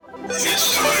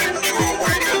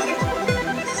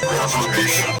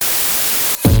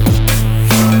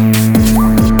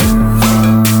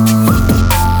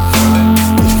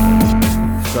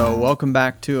Welcome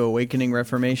back to Awakening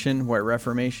Reformation, where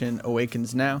Reformation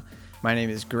awakens now. My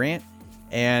name is Grant,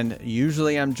 and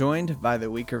usually I'm joined by the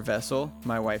weaker vessel,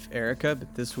 my wife Erica,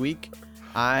 but this week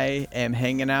I am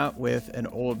hanging out with an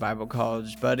old Bible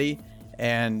college buddy,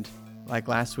 and like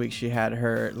last week she had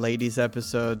her ladies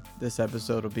episode, this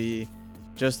episode will be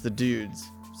just the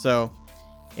dudes. So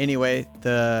anyway,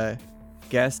 the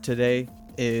guest today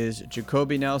is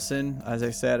Jacoby Nelson, as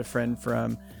I said, a friend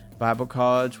from Bible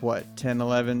college, 10,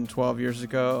 11, 12 years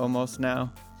ago almost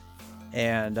now.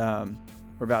 And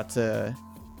we're about to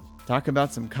talk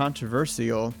about some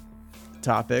controversial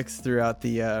topics throughout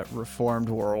the Reformed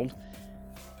world.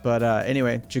 But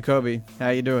anyway, Jacoby, how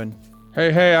you doing?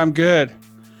 Hey, I'm good.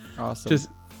 Awesome.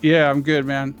 I'm good,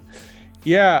 man.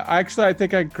 Yeah, actually, I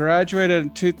think I graduated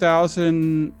in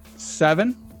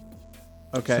 2007.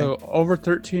 Okay. So over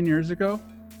 13 years ago.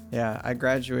 Yeah, I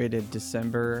graduated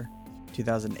December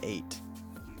 2008.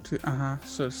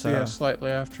 So yeah,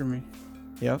 slightly after me.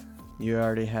 Yep. You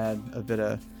already had a bit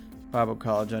of Bible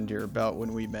college under your belt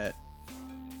when we met.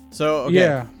 So, okay.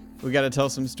 Yeah. We got to tell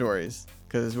some stories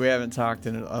because we haven't talked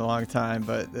in a long time,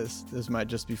 but this might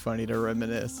just be funny to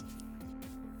reminisce.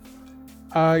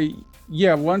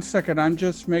 Yeah, 1 second. I'm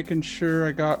just making sure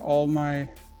I got all my...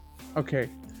 Okay.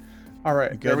 All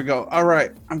right. There we go. All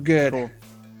right. I'm good. Cool.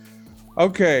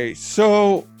 Okay.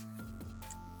 So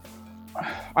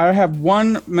I have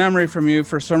one memory from you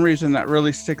for some reason that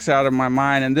really sticks out in my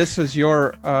mind. And this is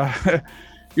your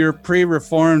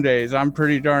pre-reform days. I'm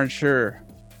pretty darn sure.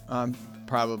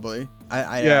 Probably.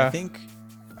 I think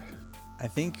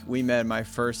we met my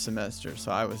first semester,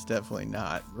 so I was definitely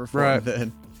not reformed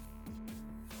then.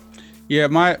 Yeah,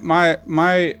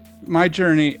 my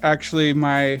journey, actually,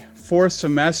 my fourth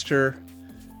semester,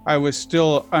 I was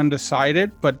still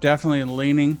undecided, but definitely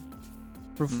leaning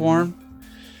reform.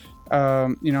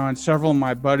 And several of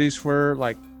my buddies were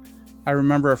like, I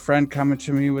remember a friend coming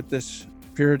to me with this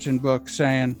Puritan book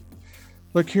saying,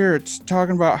 look here, it's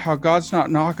talking about how God's not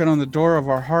knocking on the door of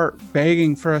our heart,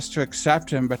 begging for us to accept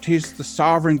him, but he's the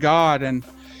sovereign God. And,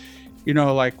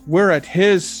 we're at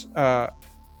his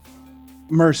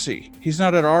mercy. He's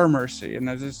not at our mercy. And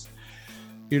it's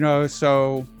just,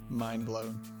 so mind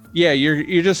blown. Yeah,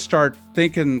 you just start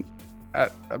thinking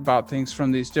about things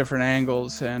from these different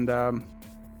angles. And I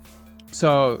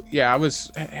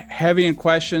was heavy in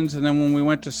questions. And then when we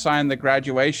went to sign the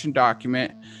graduation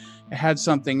document, it had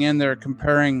something in there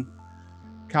comparing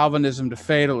Calvinism to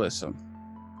fatalism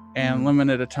and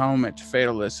limited atonement to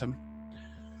fatalism.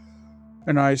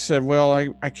 And I said,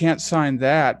 well, I can't sign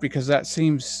that because that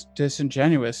seems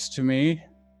disingenuous to me.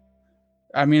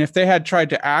 I mean, if they had tried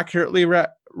to accurately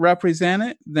represent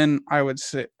it, then I would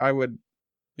see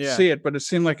it, but it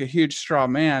seemed like a huge straw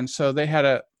man. So they had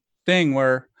a thing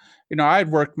where, I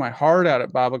had worked my heart out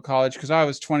at Bible college because I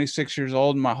was 26 years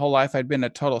old and my whole life I'd been a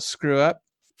total screw up.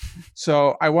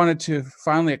 So I wanted to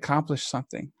finally accomplish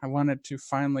something. I wanted to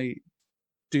finally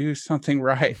do something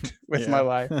right with my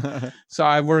life. So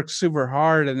I worked super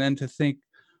hard, and then to think,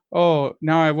 oh,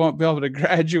 now I won't be able to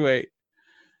graduate.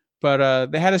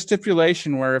 But they had a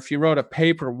stipulation where if you wrote a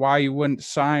paper, why you wouldn't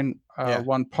sign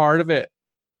one part of it.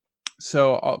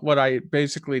 So what I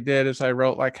basically did is I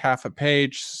wrote like half a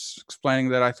page explaining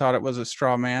that I thought it was a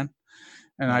straw man.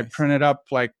 And nice. I printed up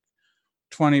like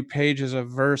 20 pages of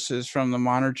verses from the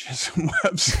Monergism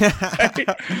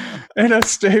website and I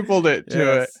stapled it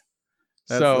to it.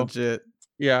 That's legit.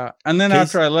 Yeah. And then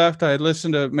after I left, I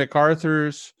listened to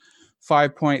MacArthur's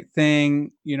 5-point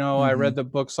thing. I read the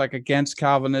books like Against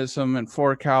Calvinism and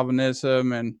For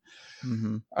Calvinism and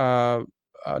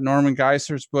Norman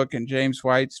Geisler's book and James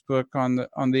White's book on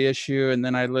the issue. And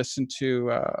then I listened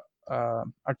to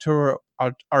Arturo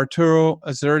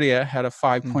Azurdia had a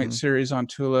 5-point series on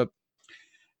Tulip.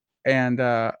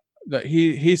 And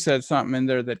he said something in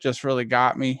there that just really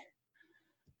got me.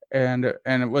 And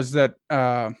it was that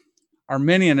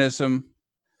Arminianism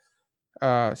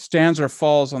stands or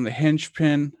falls on the hinge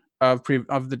pin of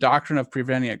the doctrine of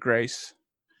prevenient grace.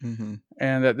 And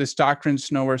that this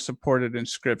doctrine's nowhere supported in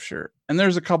Scripture. And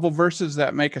there's a couple verses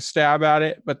that make a stab at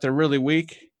it, but they're really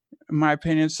weak, in my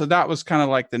opinion. So that was kind of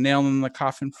like the nail in the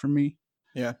coffin for me.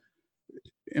 Yeah.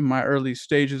 In my early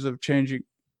stages of changing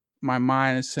my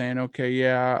mind and saying, okay,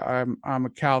 yeah, I'm a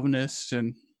Calvinist.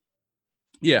 And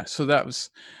yeah, so that was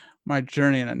my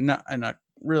journey in a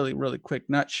really, really quick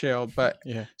nutshell. But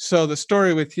so the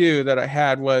story with you that I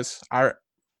had was how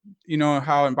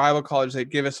in Bible college they'd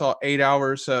give us all 8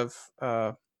 hours of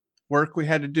work we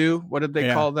had to do. What did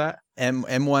they call that?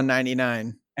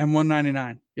 M199.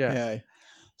 M199. Yeah.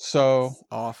 So it's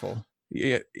awful.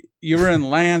 Yeah, you were in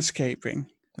landscaping.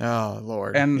 Oh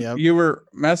Lord. And you were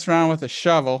messing around with a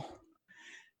shovel.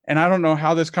 And I don't know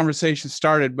how this conversation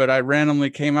started, but I randomly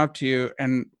came up to you,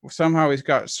 and somehow we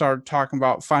started talking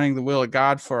about finding the will of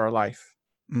God for our life.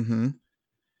 Mm-hmm.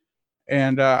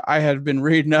 And I had been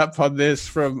reading up on this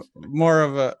from more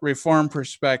of a reform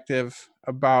perspective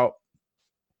about,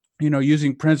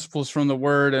 using principles from the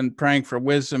Word and praying for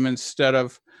wisdom instead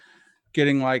of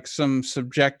getting like some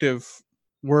subjective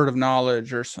word of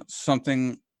knowledge or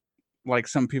something like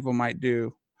some people might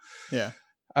do. Yeah.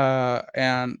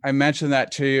 And I mentioned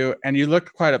that to you, and you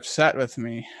looked quite upset with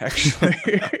me, actually.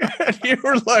 And you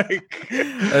were like,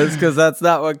 "It's because that's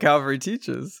not what Calvary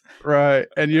teaches." Right.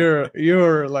 And you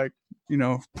were like,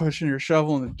 pushing your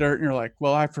shovel in the dirt, and you're like,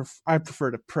 well, I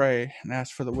prefer to pray and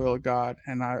ask for the will of God.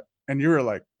 And you were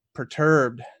like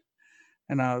perturbed,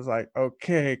 and I was like,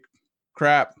 okay,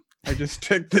 crap. I just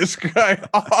took this guy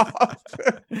off.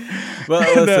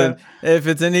 Well, listen, if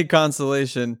it's any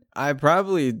consolation, I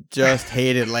probably just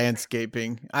hated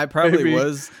landscaping. I probably Maybe.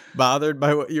 was bothered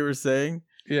by what you were saying,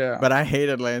 Yeah. but I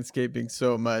hated landscaping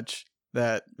so much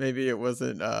that maybe it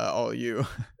wasn't all you.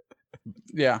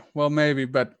 Yeah, well, maybe,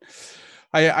 but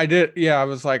I did. Yeah, I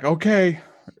was like, okay,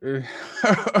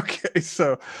 okay.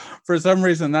 So for some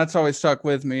reason, that's always stuck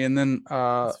with me. And then,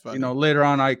 That's funny. later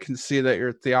on, I can see that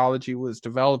your theology was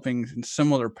developing in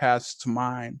similar paths to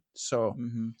mine. So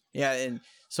Yeah, and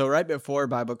so right before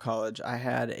Bible college, I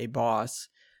had a boss.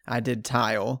 I did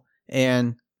tile,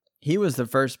 and he was the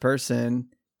first person,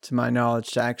 to my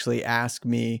knowledge, to actually ask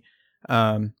me,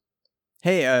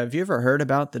 hey, have you ever heard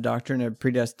about the doctrine of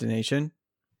predestination?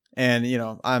 And,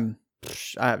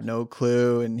 I have no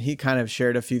clue. And he kind of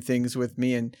shared a few things with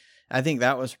me. And I think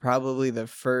that was probably the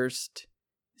first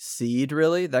seed,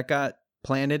 really, that got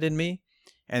planted in me.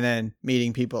 And then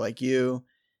meeting people like you.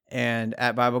 And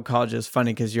at Bible college is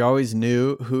funny because you always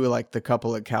knew who like the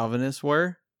couple of Calvinists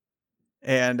were.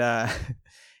 And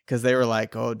because they were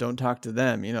like, oh, don't talk to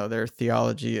them. Their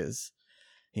theology is,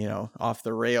 off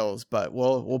the rails, but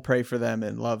we'll pray for them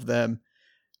and love them.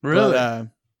 really, But,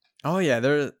 oh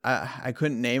yeah, I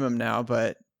couldn't name them now,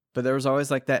 but there was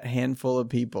always like that handful of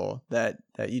people that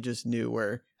you just knew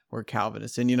were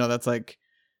Calvinists, and that's like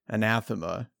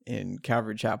anathema in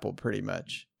Calvary Chapel, pretty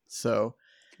much. So,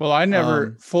 well, I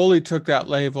never fully took that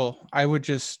label. I would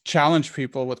just challenge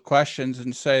people with questions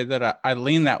and say that I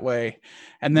lean that way.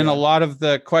 And then a lot of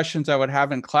the questions I would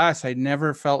have in class, I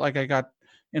never felt like I got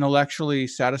intellectually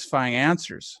satisfying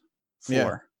answers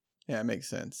for. Yeah, it makes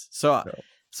sense.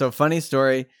 So funny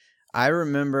story. I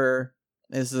remember,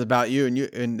 this is about you,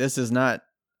 and this is not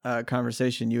a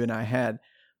conversation you and I had,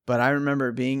 but I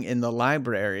remember being in the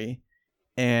library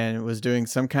and was doing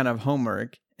some kind of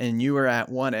homework, and you were at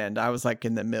one end. I was like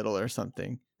in the middle or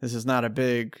something. This is not a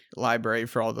big library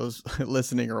for all those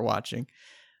listening or watching.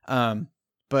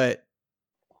 But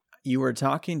you were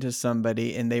talking to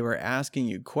somebody and they were asking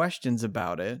you questions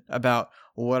about it, about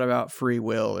what about free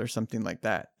will or something like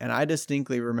that. And I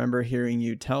distinctly remember hearing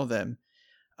you tell them,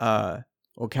 well,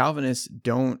 Calvinists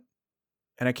don't,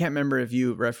 and I can't remember if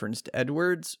you referenced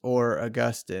Edwards or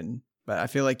Augustine, but I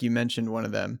feel like you mentioned one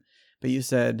of them. But you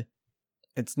said,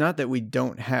 it's not that we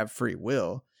don't have free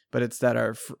will, but it's that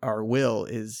our will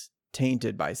is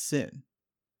tainted by sin.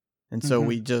 And so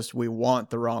we want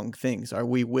the wrong things, or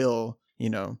we will,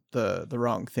 the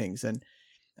wrong things. And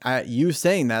you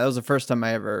saying that was the first time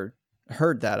I ever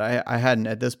heard that. I hadn't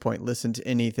at this point listened to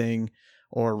anything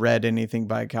or read anything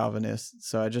by Calvinists.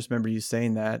 So I just remember you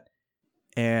saying that,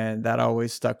 and that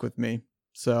always stuck with me.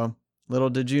 So little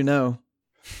did you know.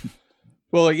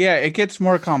 Well, yeah, it gets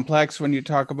more complex when you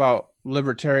talk about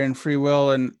libertarian free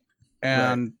will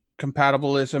and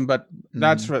compatibilism, but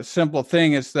that's a simple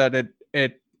thing is that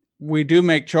we do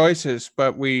make choices,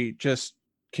 but we just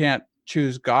can't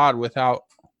choose God without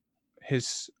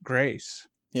his grace.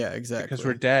 Yeah, exactly. Because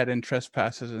we're dead in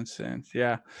trespasses and sins.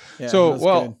 Yeah. So,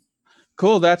 well, good.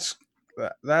 Cool. That's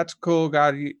cool.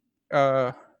 God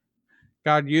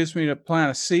used me to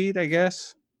plant a seed, I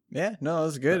guess. Yeah, no, it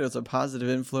was good. It was a positive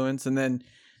influence. And then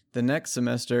the next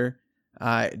semester,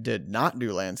 I did not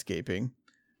do landscaping,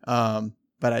 but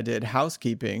I did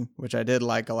housekeeping, which I did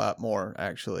like a lot more,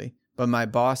 actually. But my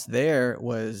boss there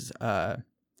was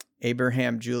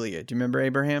Abraham Julia. Do you remember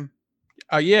Abraham?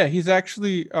 Yeah, he's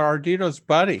actually Ardito's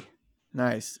buddy.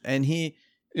 Nice. And he's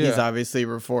obviously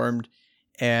Reformed,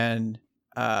 and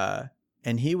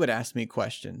he would ask me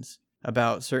questions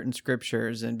about certain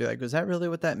scriptures and be like, was that really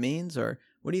what that means? Or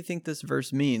what do you think this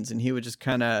verse means? And he would just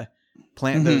kind of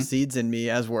plant those seeds in me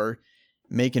as we're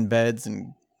making beds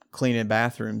and cleaning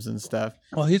bathrooms and stuff.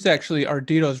 Well, he's actually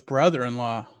Ardito's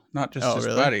brother-in-law, not just his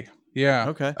buddy. Yeah.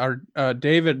 Okay.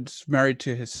 David's married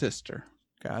to his sister.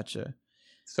 Gotcha.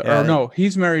 So, or no,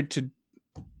 he's married to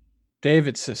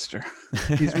David's sister.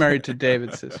 He's married to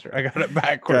David's sister. I got it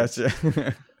backwards.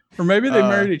 Gotcha. Or maybe they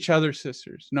married each other's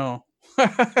sisters. No.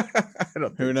 I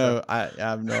don't Who think knows? so. I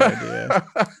have no idea.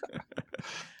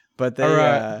 But they, All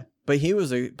right. but he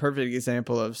was a perfect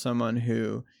example of someone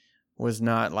who was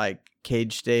not like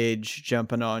cage stage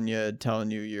jumping on you, telling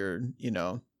you you're,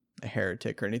 a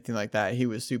heretic or anything like that. He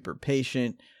was super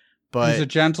patient, but He's a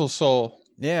gentle soul.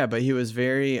 yeah, but he was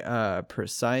very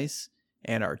precise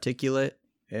and articulate,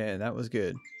 and that was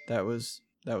good. That was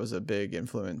a big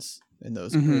influence in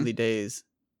those early days.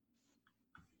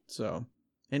 So,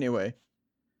 anyway,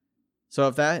 so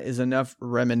if that is enough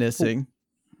reminiscing.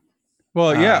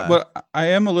 Well, yeah, but I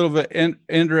am a little bit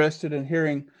interested in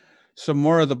hearing some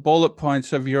more of the bullet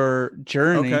points of your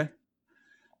journey. Okay.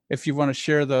 If you want to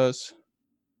share those.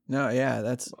 No, yeah,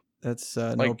 that's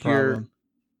like no problem.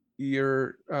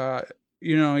 Your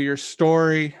your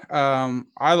story.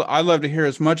 I love to hear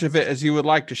as much of it as you would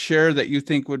like to share that you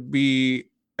think would be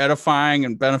edifying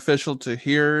and beneficial to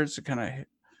hearers, to kind of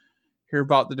hear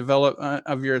about the development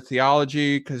of your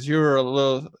theology, because you were a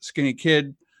little skinny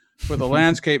kid with a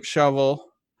landscape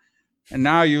shovel, and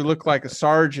now you look like a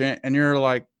sergeant, and you're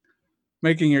like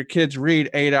making your kids read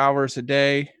 8 hours a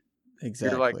day.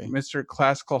 Exactly. You're like Mr.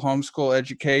 Classical Homeschool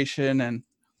Education. And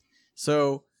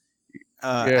so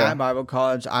at Bible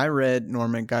college, I read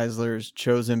Norman Geisler's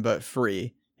Chosen But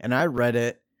Free, and I read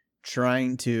it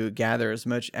trying to gather as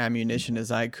much ammunition as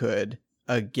I could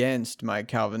against my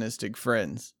Calvinistic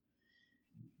friends.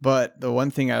 But the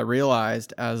one thing I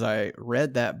realized as I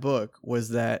read that book was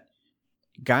that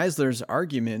Geisler's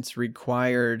arguments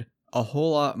required a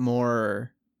whole lot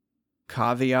more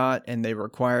caveat, and they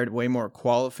required way more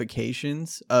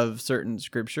qualifications of certain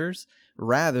scriptures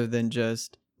rather than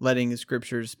just letting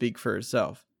scripture speak for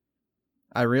itself.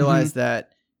 I realized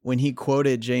that when he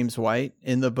quoted James White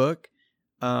in the book,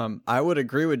 I would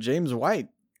agree with James White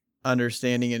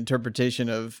understanding and interpretation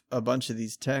of a bunch of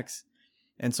these texts.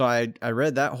 And so I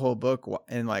read that whole book,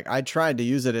 and like I tried to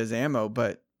use it as ammo,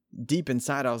 but deep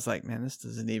inside I was like, man, this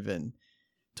doesn't even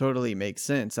totally make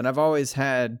sense. And I've always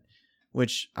had,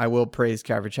 which I will praise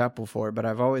Calvary Chapel for, but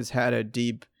I've always had a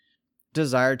deep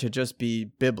desire to just be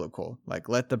biblical, like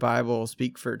let the Bible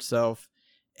speak for itself,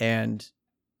 and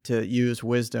to use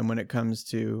wisdom when it comes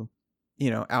to,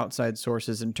 outside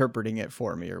sources interpreting it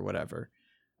for me or whatever.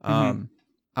 I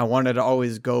wanted to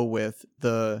always go with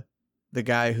the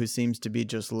guy who seems to be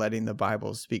just letting the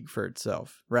Bible speak for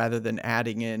itself rather than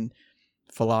adding in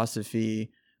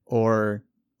philosophy or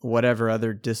whatever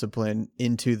other discipline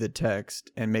into the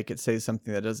text and make it say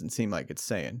something that doesn't seem like it's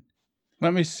saying.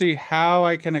 Let me see how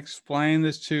I can explain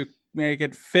this to make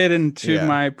it fit into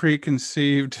my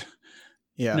preconceived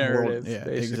narrative.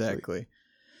 Basically. Exactly.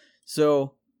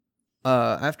 So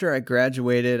after I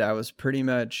graduated, I was pretty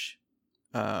much,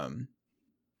 I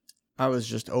was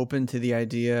just open to the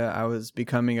idea. I was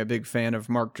becoming a big fan of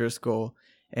Mark Driscoll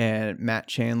and Matt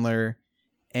Chandler.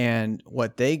 And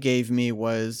what they gave me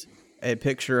was a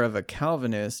picture of a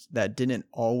Calvinist that didn't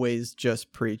always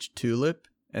just preach tulip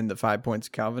and the 5 points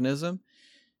of Calvinism.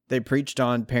 They preached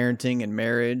on parenting and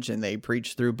marriage, and they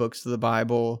preached through books of the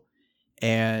Bible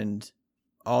and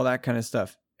all that kind of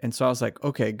stuff. And so I was like,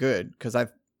 okay, good. Because I,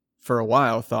 for a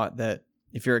while, thought that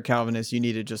if you're a Calvinist, you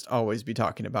need to just always be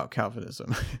talking about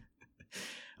Calvinism.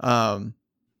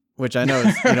 Which I know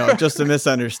is, just a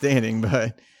misunderstanding,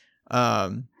 but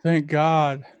thank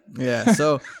God. Yeah.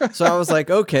 So I was like,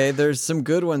 okay, there's some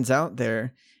good ones out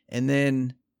there. And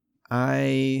then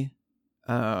I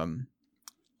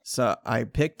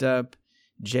picked up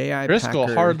J.I. Driscoll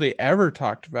Packer. hardly ever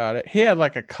talked about it. He had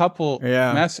like a couple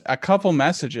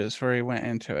messages where he went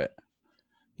into it.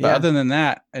 But other than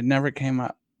that, it never came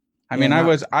up.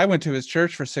 I went to his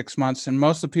church for 6 months, and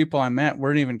most of the people I met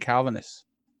weren't even Calvinists.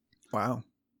 Wow.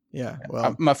 Yeah.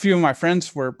 Well, a few of my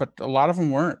friends were, but a lot of them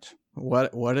weren't.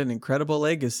 What an incredible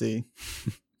legacy.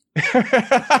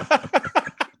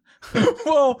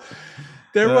 Well,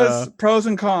 there was pros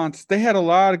and cons. They had a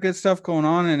lot of good stuff going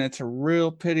on, and it's a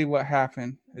real pity what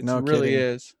happened. It really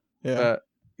is. Yeah. But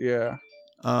yeah.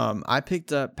 I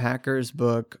picked up Packer's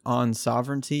book on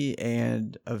sovereignty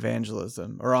and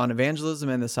evangelism, or on evangelism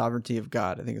and the sovereignty of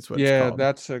God. I think it's what it's called. Yeah,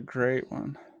 that's a great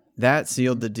one. That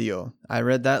sealed the deal. I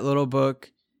read that little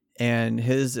book, and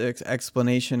his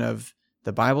explanation of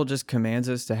the Bible just commands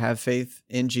us to have faith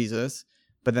in Jesus,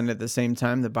 but then at the same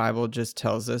time, the Bible just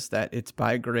tells us that it's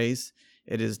by grace.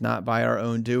 It is not by our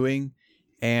own doing,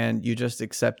 and you just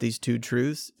accept these two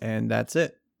truths, and that's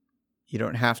it. You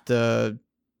don't have to,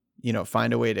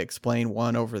 find a way to explain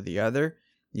one over the other.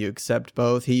 You accept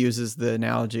both. He uses the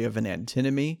analogy of an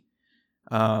antinomy.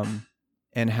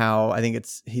 and how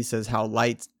he says how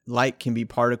light can be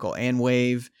particle and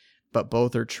wave, but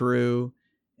both are true,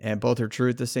 and both are true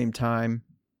at the same time.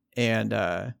 And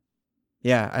I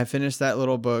finished that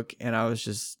little book, and I was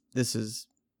just,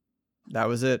 that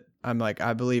was it. I'm like,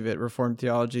 I believe it. Reformed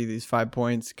theology, these 5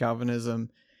 points, Calvinism,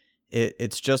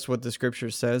 it's just what the scripture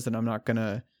says, and I'm not going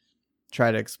to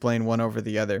try to explain one over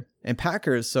the other. And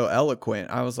Packer is so eloquent.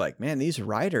 I was like, man, these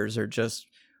writers are just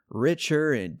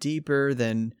richer and deeper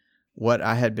than what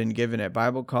I had been given at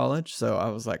Bible college. So I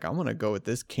was like, I'm going to go with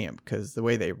this camp because the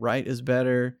way they write is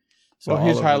better. So well,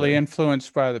 he's highly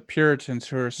influenced by the Puritans,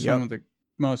 who are some of the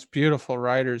most beautiful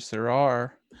writers there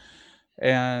are.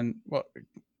 And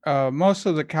most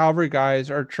of the Calvary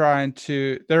guys are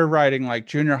they're writing like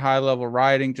junior high level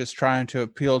writing, just trying to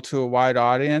appeal to a wide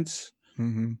audience.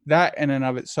 Mm-hmm. That in and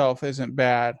of itself isn't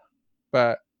bad.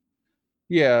 But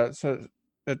yeah, so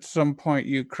at some point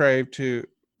you crave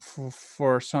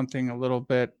for something a little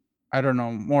bit, I don't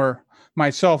know, more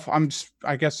myself.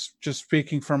 I guess just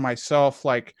speaking for myself,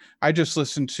 like I just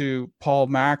listened to Paul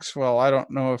Maxwell. I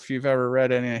don't know if you've ever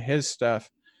read any of his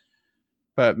stuff,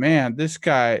 but man, this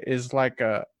guy is like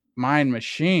a mind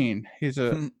machine. He's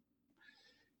a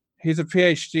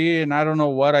PhD, and I don't know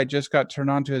what, I just got turned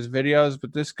on to his videos,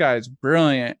 but this guy is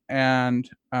brilliant. And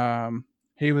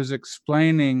he was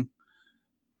explaining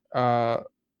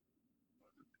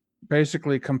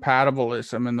basically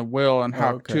compatibilism and the will, and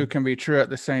how two can be true at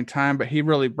the same time. But he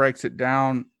really breaks it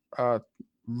down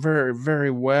very,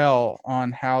 very well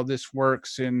on how this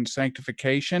works in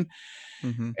sanctification.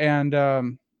 Mm-hmm. And,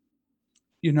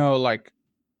 like,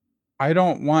 I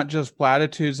don't want just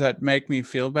platitudes that make me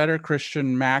feel better,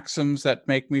 Christian maxims that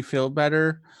make me feel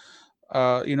better,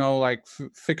 like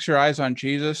fix your eyes on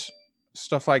Jesus,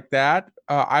 stuff like that.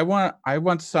 I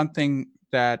want something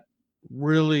that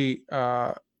really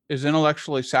is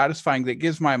intellectually satisfying, that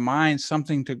gives my mind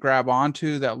something to grab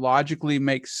onto, that logically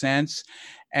makes sense,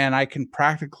 and I can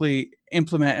practically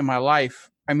implement in my life.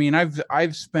 I mean,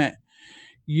 I've spent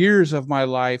years of my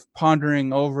life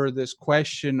pondering over this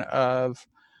question of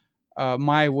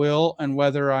my will, and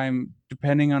whether I'm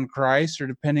depending on Christ or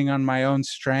depending on my own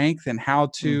strength, and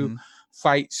how to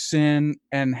fight sin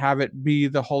and have it be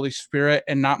the Holy Spirit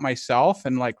and not myself,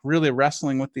 and like really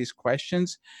wrestling with these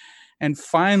questions. And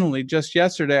finally, just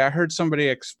yesterday, I heard somebody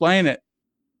explain it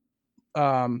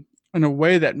in a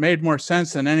way that made more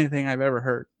sense than anything I've ever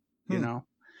heard,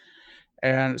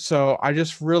 And so I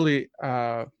just really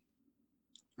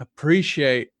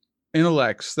appreciate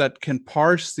intellects that can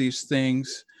parse these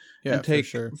things and take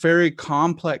very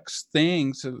complex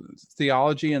things of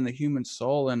theology and the human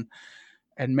soul and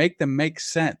make them make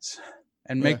sense,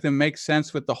 and make them make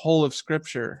sense with the whole of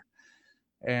Scripture.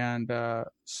 And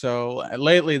so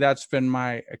lately, that's been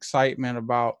my excitement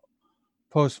about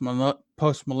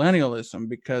postmillennialism,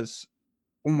 because,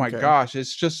 oh my gosh,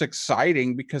 it's just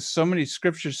exciting because so many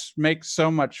scriptures make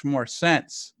so much more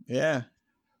sense. Yeah.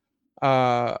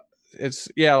 Like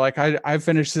I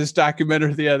finished this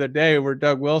documentary the other day where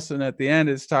Doug Wilson at the end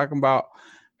is talking about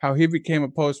how he became a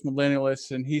postmillennialist,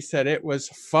 and he said it was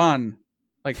fun.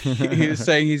 Like he was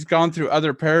saying he's gone through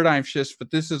other paradigm shifts,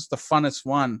 but this is the funnest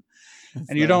one.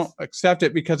 And you don't accept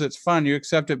it because it's fun. You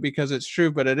accept it because it's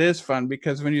true, but it is fun,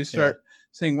 because when you start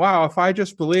saying, wow, if I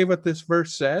just believe what this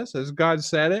verse says, as God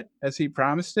said it, as he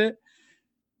promised it,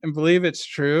 and believe it's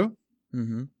true,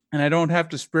 and I don't have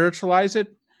to spiritualize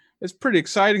it, it's pretty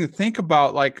exciting to think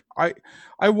about. Like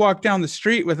I walk down the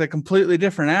street with a completely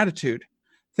different attitude,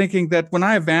 thinking that when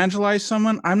I evangelize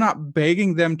someone, I'm not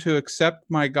begging them to accept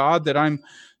my God that I'm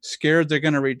scared they're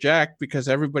going to reject, because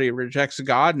everybody rejects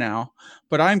God now.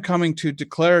 But I'm coming to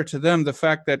declare to them the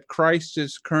fact that Christ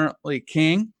is currently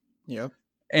king. Yep.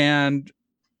 And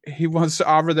he wants to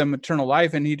offer them eternal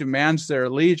life, and he demands their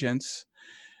allegiance,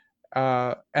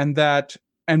 and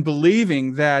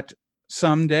believing that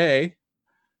someday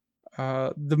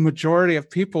the majority of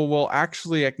people will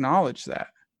actually acknowledge that.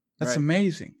 That's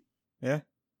amazing. Yeah.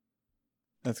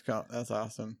 That's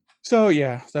awesome. So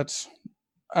yeah, that's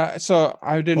so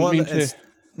I didn't mean to.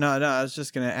 No, I was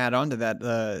just going to add on to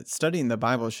that. Studying the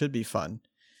Bible should be fun.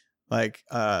 Like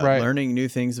learning new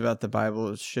things about the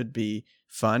Bible should be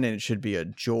fun, and it should be a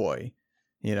joy,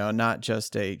 not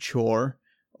just a chore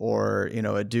or,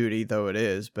 a duty, though it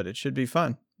is, but it should be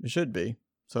fun. It should be.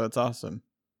 So it's awesome.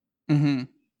 Mm-hmm.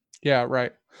 Yeah,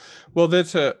 right. Well,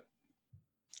 that's a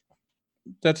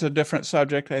different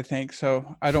subject, I think.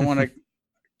 So I don't want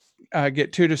to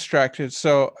get too distracted.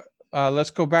 So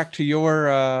let's go back to your,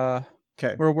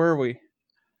 where were we?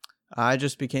 I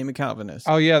just became a Calvinist.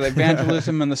 Oh yeah. The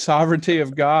evangelism and the sovereignty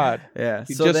of God. Yeah.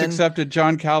 You just accepted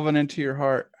John Calvin into your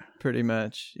heart. Pretty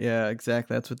much. Yeah,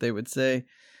 exactly. That's what they would say.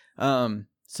 So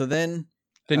then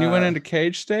Then you went into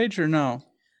cage stage or no?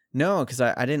 No, because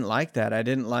I didn't like that. I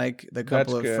didn't like the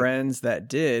couple That's of good. friends that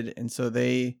did. And so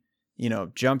they,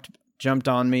 jumped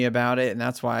on me about it. And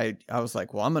that's why I was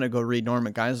like, well, I'm going to go read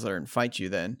Norman Geisler and fight you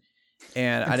then.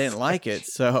 And I didn't like it.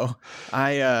 So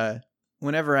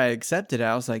whenever I accepted it,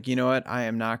 I was like, you know what? I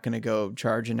am not going to go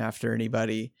charging after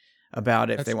anybody about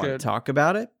it. If they want to talk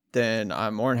about it, then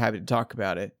I'm more than happy to talk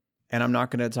about it. And I'm not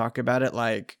going to talk about it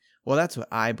like, well, that's what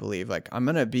I believe. Like, I'm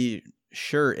going to be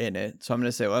sure in it. So I'm going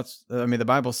to say, well, the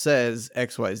Bible says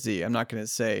X, Y, Z. I'm not going to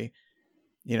say,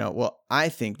 well, I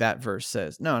think that verse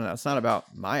says. No, it's not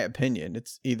about my opinion.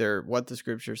 It's either what the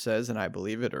scripture says and I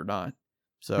believe it or not.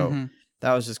 So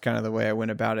that was just kind of the way I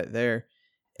went about it there,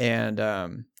 and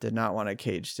did not want to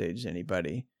cage stage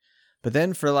anybody. But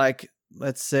then for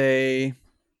let's say,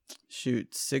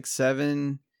 6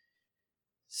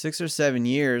 or 7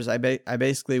 years, I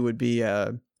basically would be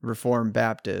a Reformed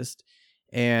Baptist,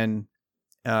 and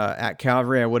at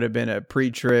Calvary I would have been a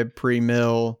pre-trib,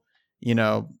 pre-mill,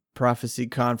 prophecy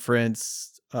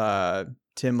conference,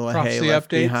 Tim LaHaye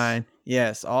left updates behind.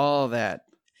 Yes, all that.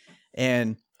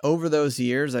 And over those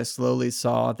years, I slowly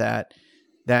saw that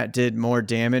did more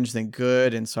damage than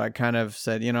good. And so I kind of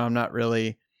said, I'm not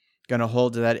really going to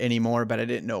hold to that anymore, but I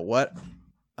didn't know what.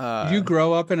 You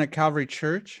grow up in a Calvary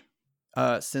church?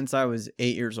 Since I was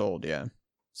 8 years old. Yeah.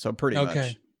 So pretty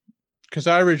much. Because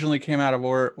I originally came out of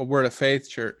a Word of Faith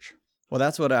church. Well,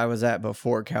 that's what I was at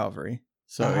before Calvary.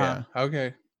 So yeah.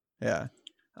 Okay. Yeah.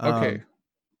 Okay.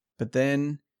 But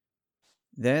then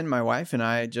my wife and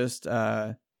I just,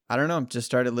 I don't know, just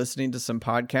started listening to some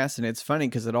podcasts, and it's funny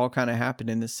because it all kind of happened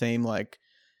in the same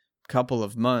couple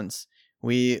of months.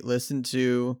 We listened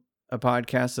to a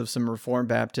podcast of some Reformed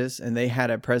Baptists, and they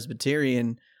had a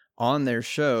Presbyterian on their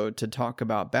show to talk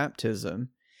about baptism.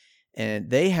 And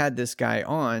they had this guy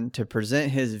on to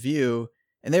present his view,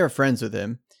 and they were friends with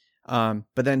him. But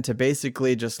then to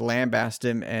basically just lambast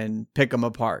him and pick him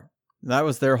apart. That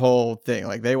was their whole thing.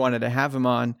 They wanted to have him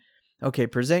on, okay,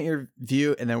 present your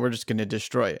view, and then we're just going to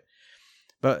destroy it.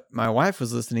 But my wife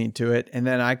was listening to it, and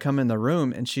then I come in the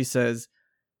room, and she says,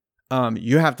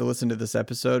 you have to listen to this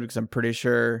episode because I'm pretty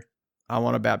sure I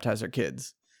want to baptize our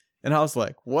kids. And I was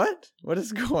like, what? What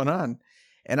is going on?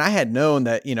 And I had known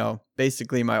that,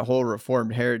 basically my whole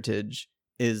Reformed heritage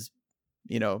is,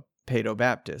 Paedo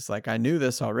Baptist. I knew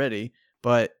this already,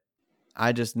 but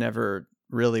I just never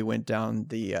really went down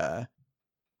that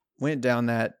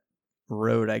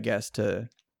road, I guess, to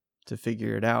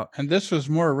figure it out. And this was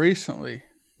more recently.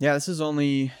 Yeah, this is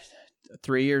only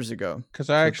 3 years ago. Because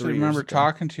I actually remember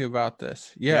talking to you about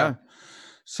this. Yeah.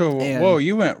 So, whoa,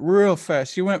 you went real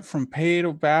fast. You went from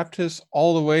Paedo Baptist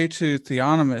all the way to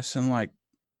Theonomist in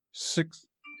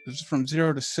from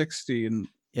 0 to 60 in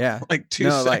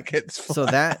 2 seconds. So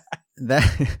that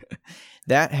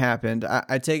happened.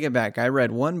 I take it back. I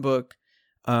read one book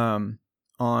on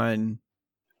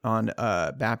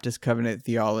Baptist covenant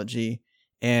theology,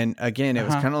 and again, it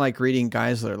was kind of like reading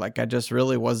Geisler. I just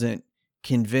really wasn't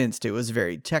convinced. It was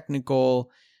very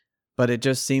technical, but it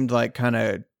just seemed like kind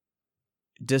of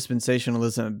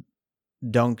dispensationalism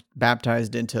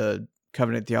baptized into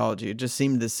covenant theology. It just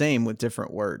seemed the same with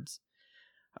different words.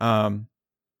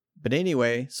 But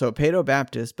anyway, so Paedo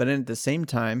Baptist, but then at the same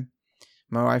time,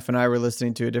 my wife and I were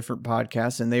listening to a different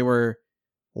podcast, and they were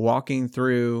walking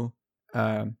through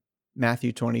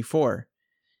Matthew 24.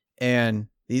 And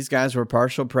these guys were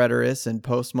partial preterists and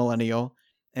post-millennial,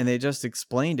 and they just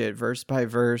explained it verse by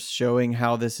verse, showing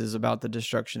how this is about the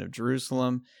destruction of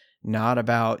Jerusalem, not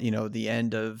about, the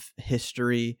end of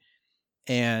history.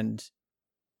 And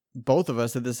both of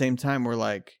us at the same time were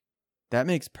like, that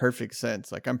makes perfect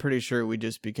sense. I'm pretty sure we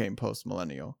just became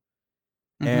post-millennial.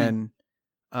 And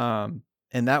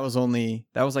that was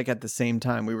at the same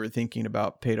time we were thinking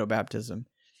about Paedo baptism.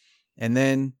 And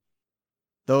then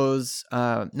those,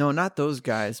 no, not those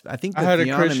guys. I think I had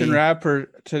a Christian rapper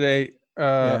today.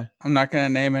 I'm not going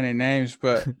to name any names,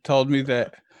 but told me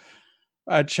that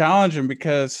I challenged him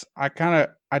because I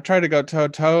tried to go toe to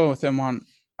toe with him on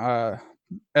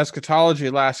eschatology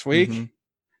last week.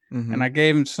 And I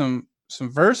gave him some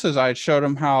verses. I showed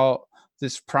him how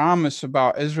this promise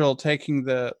about Israel taking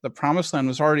the promised land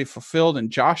was already fulfilled in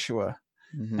Joshua.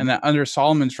 And that under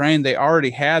Solomon's reign, they already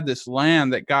had this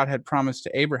land that God had promised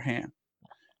to Abraham.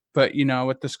 But,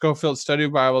 with the Scofield Study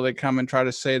Bible, they come and try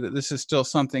to say that this is still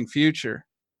something future.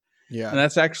 Yeah. And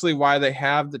that's actually why they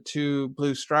have the 2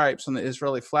 blue stripes on the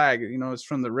Israeli flag. It's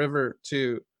from the river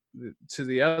to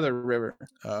the other river.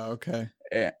 Oh, okay.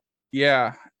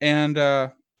 Yeah. And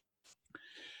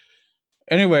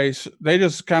anyways, they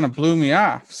just kind of blew me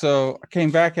off. So I came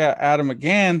back at them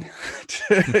again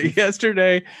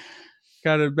yesterday,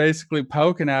 kind of basically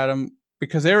poking at them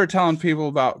because they were telling people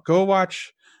about go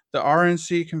watch the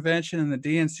RNC convention and the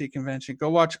DNC convention, go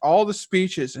watch all the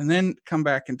speeches and then come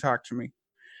back and talk to me.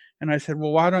 And I said,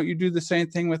 well, why don't you do the same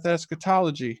thing with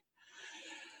eschatology?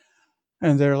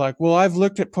 And they're like, well, I've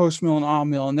looked at post-mill and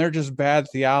all-mill and they're just bad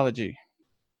theology.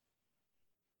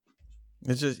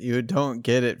 It's just, you don't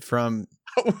get it from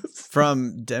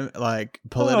like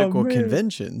political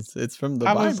conventions. It's from the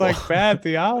Bible. I was like, bad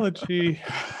theology.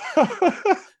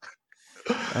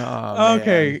 Oh,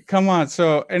 okay, man. come on.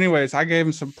 So anyways, I gave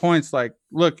him some points. Like,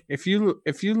 look, if you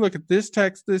look at this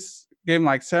text, this gave him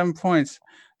like 7 points.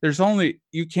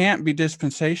 You can't be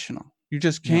dispensational. You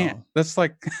just can't. No. That's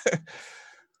like,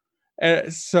 yeah,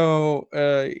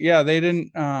 they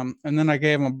didn't. And then I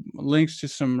gave them links to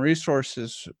some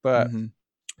resources. But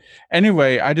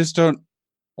anyway, I just don't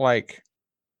like,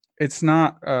 it's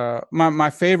not, my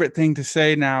favorite thing to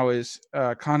say now is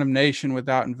condemnation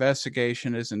without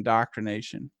investigation is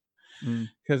indoctrination.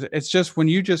 Because it's just when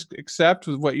you just accept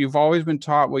what you've always been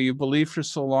taught, what you believe for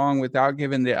so long without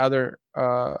giving the other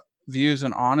views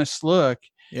an honest look,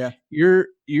 you're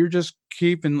just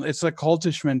keeping, it's a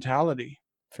cultish mentality.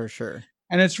 For sure.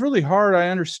 And it's really hard. I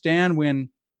understand when,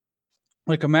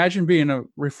 like, imagine being a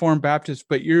Reformed Baptist,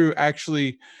 but you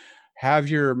actually have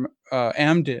your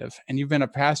MDiv and you've been a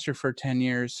pastor for 10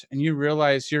 years and you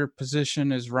realize your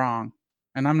position is wrong.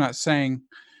 And I'm not saying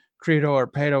credo or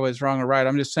pedo is wrong or right.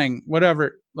 I'm just saying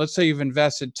whatever. Let's say you've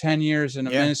invested 10 years in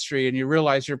a ministry and you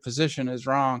realize your position is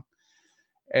wrong.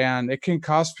 And it can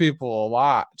cost people a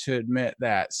lot to admit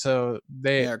that. So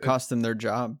it cost them their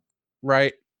job.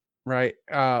 Right.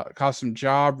 Cost them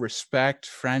job, respect,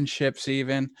 friendships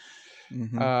even.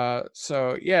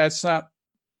 So yeah, it's not,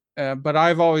 but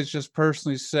I've always just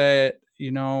personally said,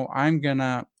 I'm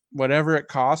gonna, whatever it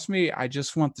costs me, I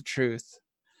just want the truth.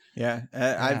 Yeah.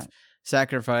 I've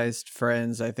sacrificed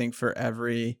friends, I think, for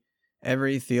every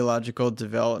theological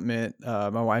development my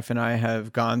wife and I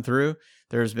have gone through.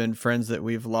 There's been friends that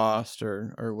we've lost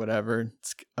or whatever.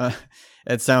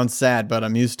 It sounds sad, but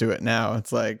I'm used to it now.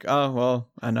 It's like, oh, well,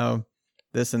 I know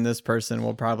this and this person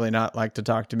will probably not like to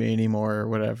talk to me anymore or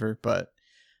whatever. But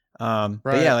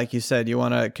yeah, like you said, you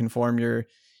want to conform your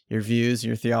views,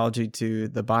 your theology to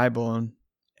the Bible, and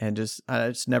I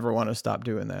just never want to stop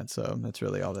doing that. So that's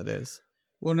really all it is.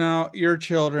 Well, now your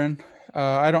children,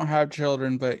 I don't have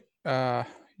children, but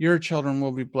your children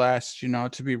will be blessed,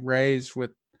 to be raised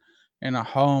in a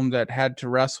home that had to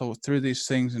wrestle through these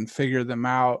things and figure them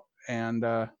out. And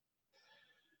the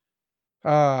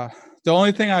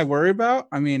only thing I worry about,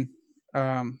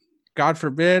 God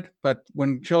forbid, but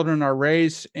when children are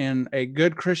raised in a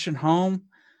good Christian home,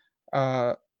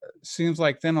 seems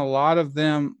like then a lot of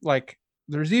them, like,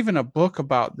 there's even a book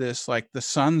about this, like the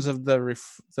sons of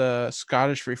the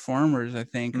Scottish reformers, I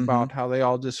think, about how they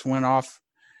all just went off,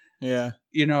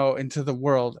 into the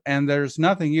world. And there's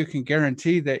nothing you can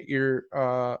guarantee that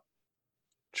your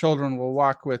children will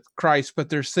walk with Christ, but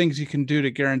there's things you can do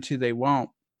to guarantee they won't.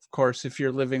 Of course, if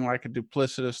you're living like a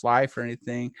duplicitous life or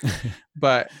anything,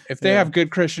 but if they have good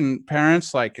Christian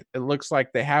parents, like it looks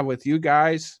like they have with you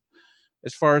guys,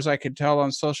 as far as I could tell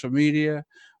on social media,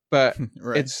 but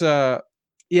it's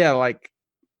like,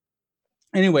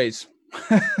 anyways,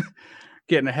 I'm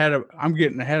getting ahead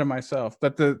of myself,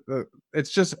 but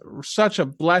it's just such a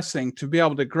blessing to be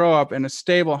able to grow up in a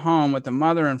stable home with a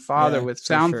mother and father with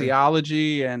sound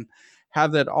theology and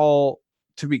have that all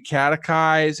to be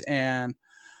catechized and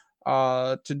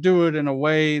to do it in a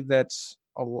way that's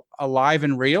alive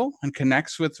and real and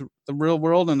connects with the real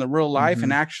world and the real life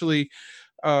and actually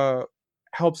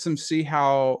helps them see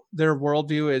how their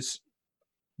worldview is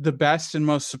the best and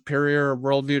most superior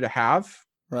worldview to have,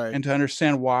 and to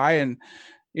understand why. And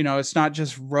it's not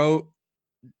just rote,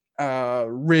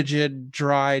 rigid,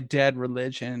 dry, dead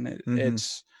religion.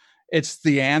 It's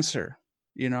the answer.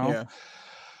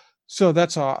 So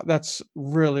that's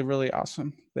really, really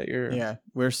awesome that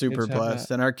we're super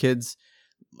blessed, and our kids,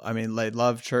 they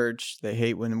love church. They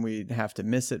hate when we have to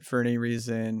miss it for any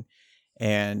reason,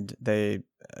 and they,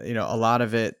 a lot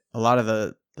of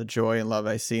the joy and love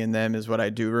I see in them is what I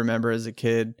do remember as a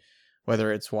kid,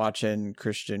 whether it's watching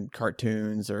Christian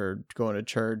cartoons or going to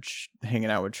church, hanging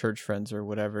out with church friends or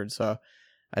whatever. So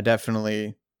I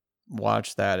definitely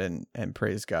watch that and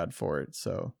praise God for it.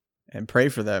 So, and pray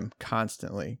for them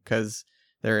constantly because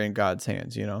they're in God's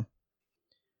hands,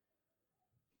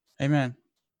 Amen.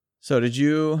 So did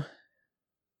you,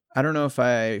 I don't know if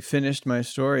I finished my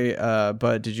story,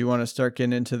 but did you want to start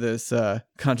getting into this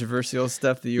controversial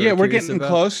stuff that you Yeah, were we're curious getting about?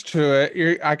 close to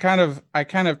it. I kind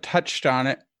of touched on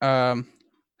it. I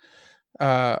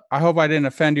hope I didn't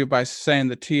offend you by saying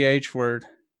the th word.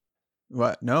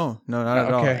 What? No, not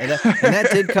at all. Okay. And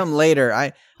that did come later.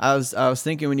 I was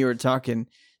thinking when you were talking,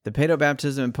 the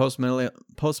paedobaptism and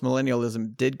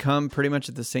postmillennialism did come pretty much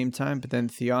at the same time, but then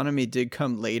theonomy did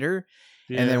come later.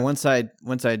 And then once I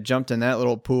jumped in that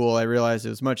little pool, I realized it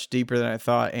was much deeper than I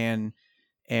thought. And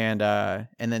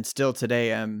then still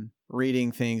today, I'm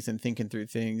reading things and thinking through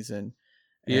things, and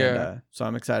so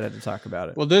I'm excited to talk about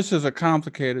it. Well, this is a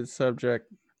complicated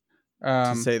subject,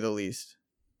 to say the least.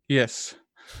 Yes.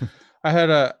 I had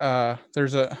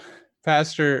there's a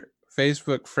pastor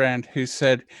Facebook friend who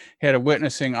said he had a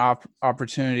witnessing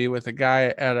opportunity with a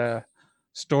guy at a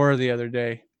store the other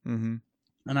day. Mm-hmm.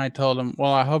 And I told him,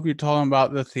 well, I hope you told him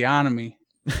about the theonomy.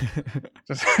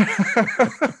 It's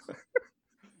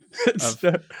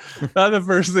not the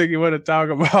first thing you want to talk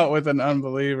about with an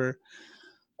unbeliever.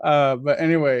 But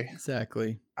anyway.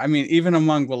 Exactly. I mean, even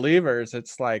among believers,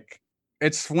 it's like,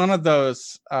 it's one of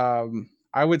those,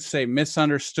 I would say,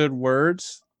 misunderstood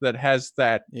words that has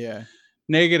that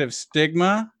negative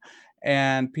stigma,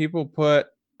 and people put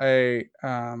a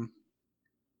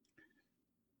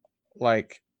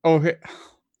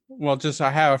I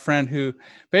have a friend who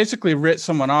basically writ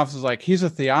someone off as like, he's a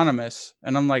theonomist,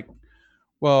 and I'm like,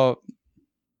 well,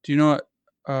 do you know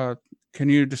what? Can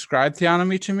you describe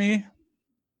theonomy to me?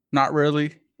 Not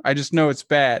really. I just know it's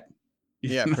bad.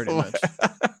 Yeah, pretty much.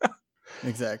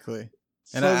 Exactly.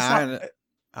 And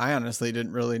I honestly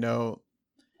didn't really know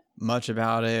much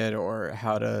about it or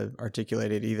how to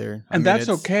articulate it either. And that's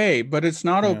okay, but it's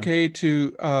not okay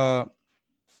to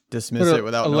dismiss it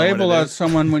without a label as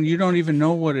someone when you don't even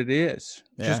know what it is,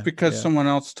 just because someone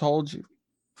else told you.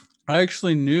 I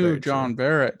actually knew John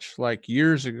Barrett like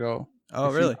years ago.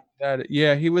 Oh, really?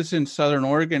 Yeah, he was in Southern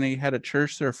Oregon. He had a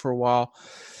church there for a while.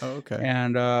 Oh, okay.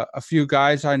 And a few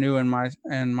guys I knew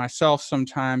and myself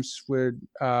sometimes would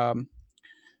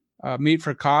meet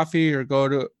for coffee or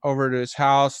go over to his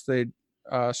house. They'd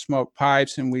smoke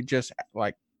pipes, and we'd just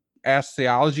like ask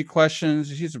theology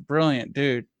questions. He's a brilliant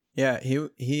dude. Yeah,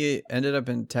 he ended up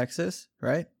in Texas,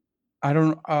 right? I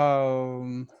don't.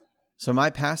 So my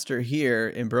pastor here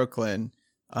in Brooklyn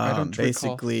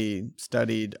basically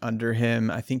studied under him.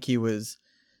 I think he was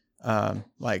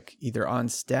like either on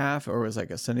staff or was like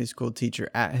a Sunday school teacher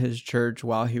at his church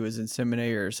while he was in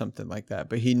seminary or something like that.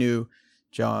 But he knew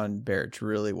John Barrett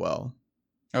really well.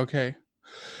 Okay.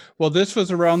 Well, this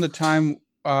was around the time,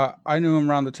 I knew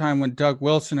him around the time when Doug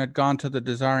Wilson had gone to the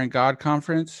Desiring God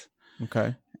conference.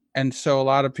 Okay. And so a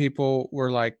lot of people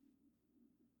were like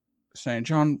saying,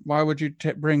 John, why would you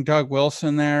bring Doug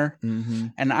Wilson there? Mm-hmm.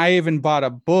 And I even bought a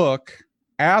book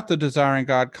at the Desiring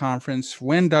God conference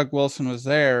when Doug Wilson was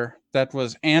there that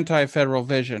was anti-federal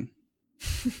vision.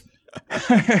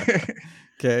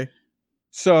 Okay.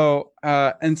 So,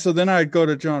 and so then I'd go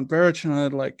to John Barrett and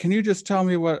I'd like, can you just tell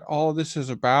me what all this is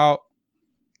about?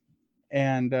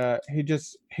 And he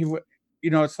would,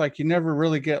 it's like you never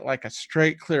really get like a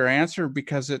straight, clear answer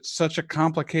because it's such a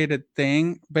complicated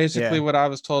thing. Basically, what I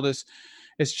was told is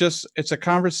it's a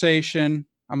conversation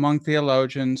among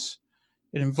theologians.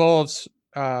 It involves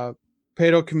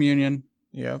paedocommunion,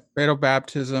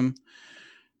 paedobaptism,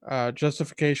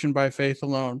 justification by faith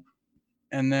alone.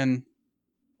 And then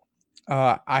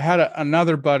I had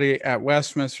another buddy at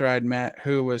Westminster I'd met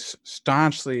who was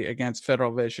staunchly against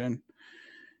federal vision.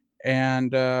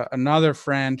 And another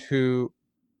friend who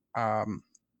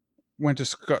went to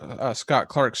Scott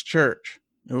Clark's church.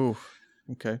 Oh,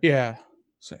 okay. Yeah.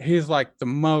 So he's like the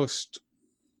most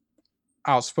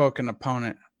outspoken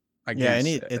opponent against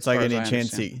it's like any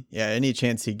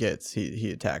chance he gets,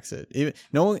 he attacks it. Even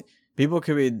no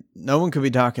one could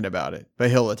be talking about it, but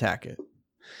he'll attack it.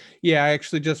 Yeah, I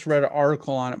actually just read an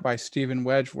article on it by Stephen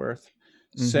Wedgeworth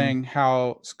saying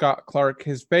how Scott Clark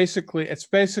it's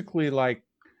basically like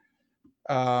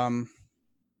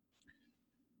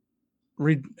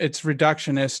it's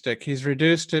reductionistic. He's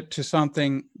reduced it to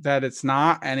something that it's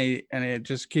not, and it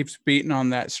just keeps beating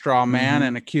on that straw man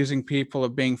and accusing people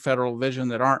of being federal vision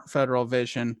that aren't federal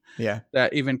vision. Yeah,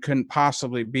 that even couldn't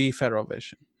possibly be federal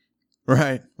vision.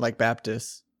 Right, like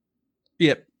Baptists.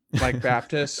 Yep, like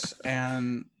Baptists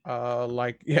and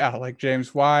like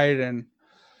James White and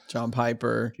John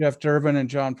Piper, Jeff Durbin and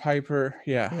John Piper.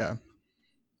 Yeah.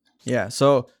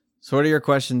 So what are your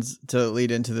questions to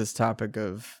lead into this topic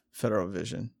of federal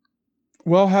vision?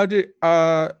 Well, how do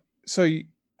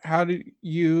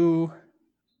you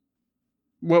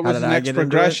What How was did the I next get into it?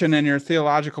 progression in your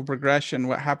theological progression?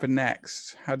 What happened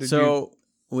next? How did you? So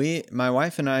my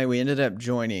wife and I, we ended up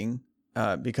joining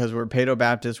because we're Paedo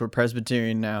Baptist, we're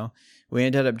Presbyterian now. We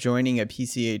ended up joining a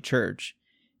PCA church,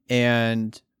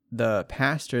 and the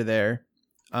pastor there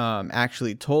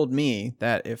actually told me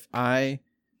that if I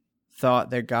thought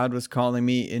that God was calling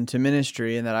me into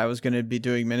ministry and that I was going to be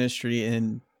doing ministry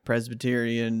in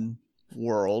Presbyterian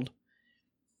world,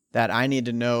 that I need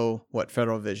to know what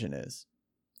Federal Vision is.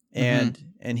 And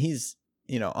he's,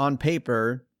 on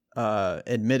paper,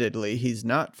 admittedly, he's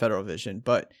not Federal Vision,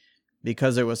 but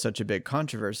because it was such a big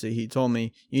controversy, he told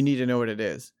me, you need to know what it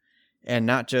is. And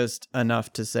not just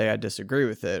enough to say I disagree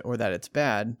with it or that it's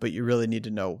bad, but you really need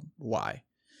to know why.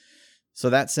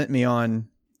 So that sent me on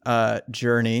a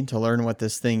journey to learn what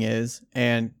this thing is.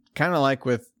 And kind of like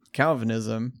with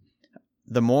Calvinism,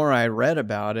 the more I read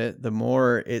about it, the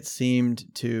more it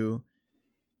seemed to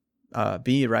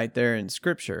be right there in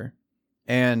Scripture.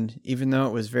 And even though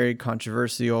it was very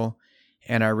controversial,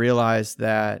 and I realized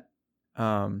that,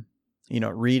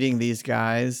 reading these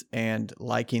guys and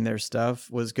liking their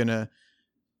stuff was going to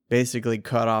basically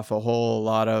cut off a whole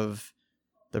lot of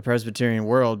the Presbyterian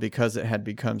world because it had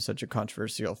become such a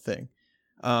controversial thing.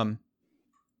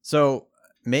 So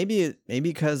maybe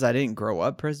because I didn't grow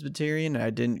up Presbyterian, I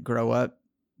didn't grow up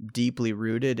deeply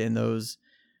rooted in those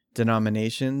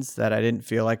denominations, that I didn't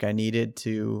feel like I needed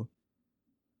to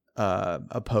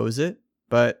oppose it.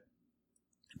 But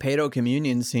Paedo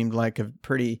communion seemed like a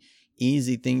pretty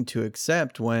easy thing to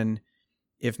accept when,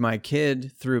 if my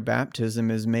kid through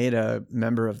baptism is made a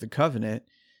member of the covenant,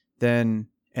 then,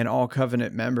 and all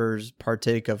covenant members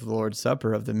partake of the Lord's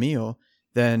Supper, of the meal,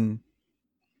 then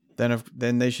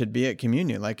they should be at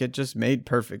communion. Like, it just made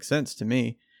perfect sense to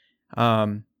me.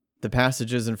 The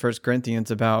passages in 1 Corinthians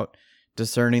about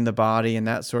discerning the body and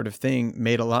that sort of thing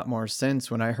made a lot more sense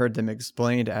when I heard them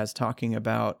explained as talking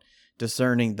about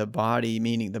discerning the body,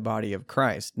 meaning the body of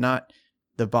Christ, not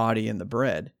the body and the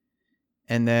bread.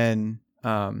 And then,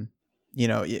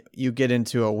 you get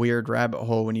into a weird rabbit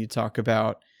hole when you talk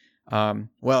about,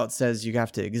 it says you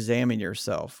have to examine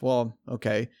yourself. Well,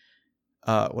 okay.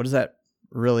 What does that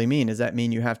really mean? Does that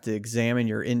mean you have to examine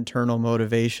your internal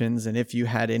motivations, and if you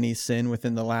had any sin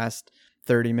within the last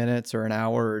 30 minutes or an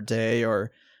hour or day or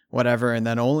whatever, and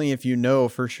then only if you know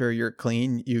for sure you're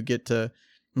clean, you get to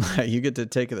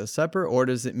take the supper? Or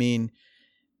does it mean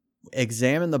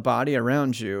examine the body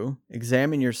around you,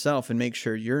 examine yourself, and make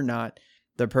sure you're not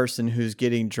the person who's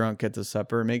getting drunk at the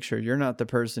supper, make sure you're not the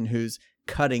person who's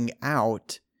cutting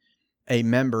out a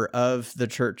member of the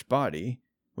church body,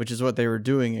 which is what they were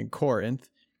doing in Corinth.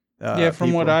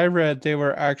 From what I read, they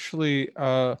were actually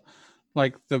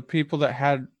like the people that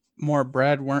had more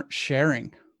bread weren't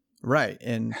sharing. Right.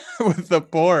 And with the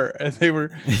poor, and they were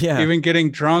even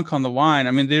getting drunk on the wine.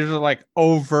 I mean, these are like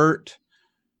overt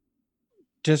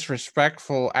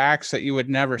disrespectful acts that you would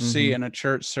never see in a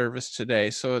church service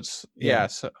today. So it's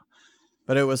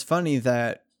but it was funny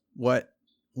that what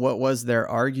was their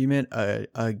argument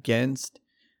against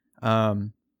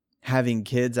having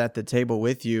kids at the table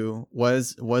with you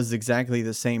was exactly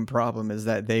the same problem, is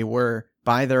that they were,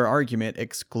 by their argument,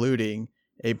 excluding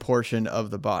a portion of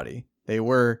the body. They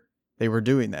were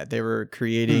doing that. They were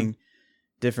creating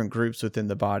different groups within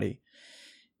the body.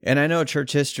 And I know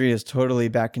church history is totally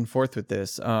back and forth with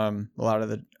this. A lot of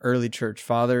the early church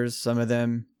fathers, some of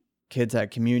them, kids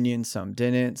had communion, some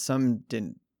didn't. Some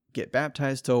didn't get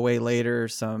baptized till way later.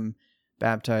 Some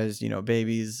baptized,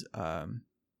 babies.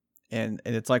 And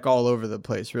it's like all over the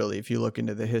place, really, if you look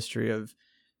into the history of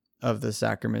the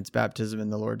sacraments, baptism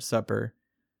and the Lord's Supper.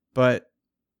 But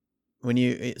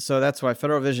so that's why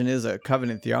Federal Vision is a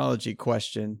covenant theology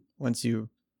question. Once you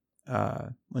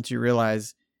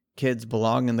realize kids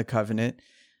belong in the covenant,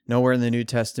 nowhere in the New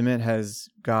Testament has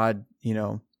God,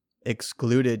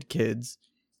 excluded kids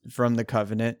from the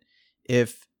covenant.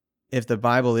 If the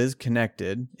Bible is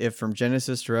connected, if from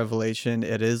Genesis to Revelation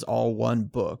it is all one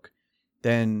book,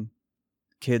 then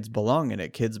kids belong in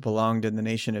it. Kids belonged in the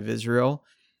nation of Israel,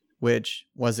 which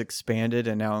was expanded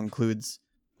and now includes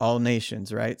all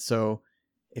nations, right? So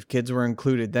if kids were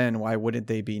included then, why wouldn't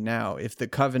they be now? If the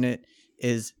covenant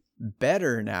is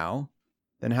better now,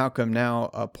 then how come now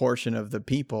a portion of the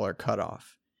people are cut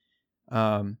off?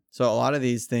 So a lot of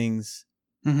these things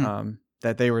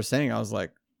that they were saying, I was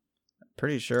like,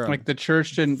 pretty sure. Like the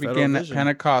church didn't begin at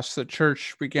Pentecost. The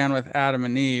church began with Adam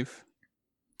and Eve.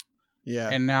 Yeah.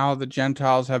 And now the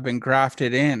Gentiles have been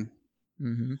grafted in.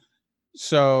 Mm-hmm.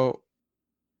 So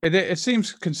it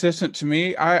seems consistent to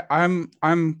me.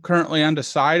 I'm currently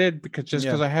undecided because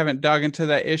I haven't dug into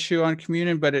that issue on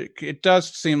communion, but it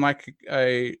does seem like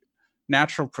a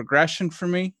natural progression for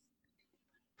me.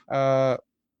 As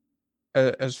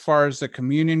far as the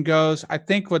communion goes, I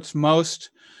think what's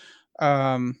most,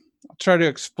 I'll try to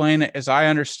explain it as I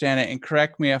understand it, and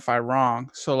correct me if I'm wrong.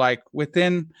 So like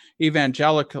within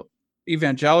evangelicalism,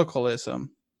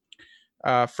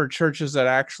 for churches that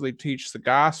actually teach the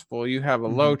gospel, you have a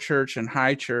low church and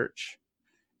high church.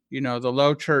 The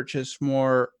low church is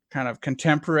more kind of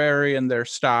contemporary in their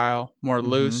style, more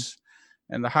loose,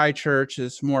 and the high church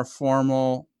is more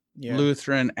formal,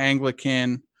 Lutheran,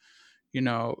 Anglican,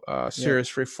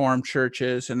 serious Reformed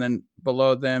churches. And then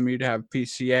below them, you'd have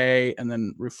PCA and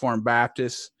then Reformed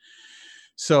Baptists.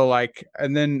 So like,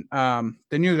 and then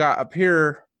you got up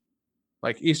here,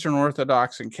 like Eastern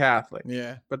Orthodox and Catholic.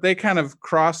 Yeah. But they kind of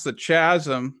cross the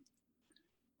chasm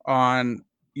on,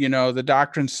 the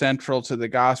doctrine central to the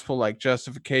gospel, like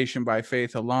justification by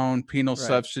faith alone, penal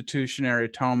substitutionary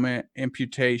atonement,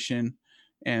 imputation,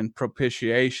 and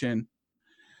propitiation.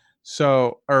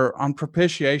 So, or on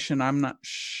propitiation, I'm not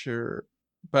sure,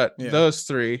 but those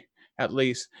three at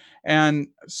least. And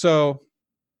so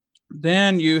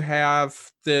then you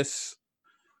have this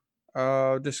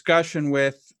discussion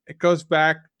with, it goes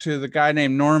back to the guy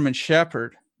named Norman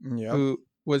Shepherd, who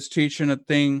was teaching a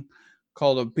thing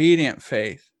called obedient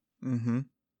faith.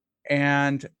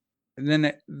 And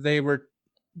then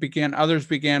others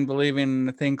began believing in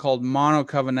a thing called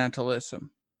monocovenantalism.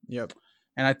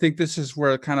 And I think this is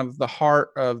where kind of the heart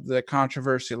of the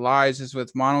controversy lies, is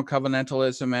with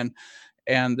monocovenantalism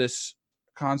and this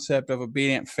concept of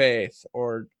obedient faith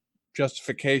or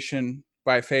justification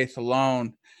by faith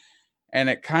alone. And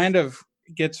it kind of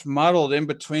gets muddled in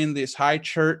between this high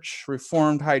church,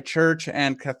 Reformed high church,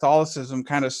 and Catholicism,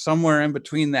 kind of somewhere in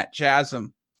between that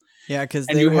chasm. Yeah, because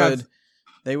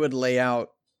they would lay out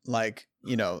like,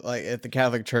 like if the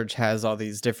Catholic Church has all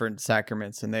these different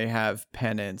sacraments and they have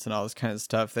penance and all this kind of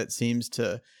stuff, this seems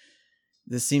to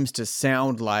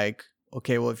sound like,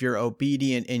 okay, well, if you're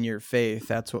obedient in your faith,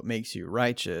 that's what makes you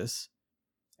righteous.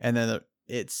 And then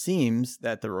it seems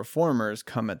that the reformers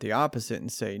come at the opposite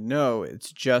and say, no,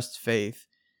 it's just faith.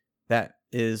 That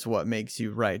is what makes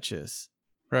you righteous.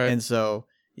 Right. And so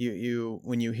you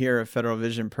when you hear a Federal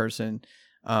Vision person,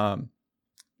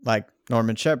 like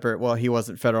Norman Shepherd, well, he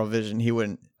wasn't Federal Vision. He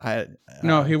wouldn't.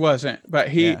 No, he wasn't. But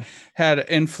he had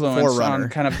influence Forerunner on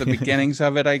kind of the beginnings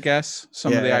of it, I guess,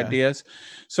 some of the ideas.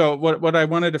 So what I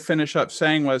wanted to finish up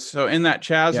saying was, so in that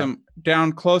chasm,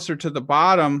 down closer to the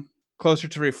bottom, closer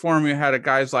to Reform, you had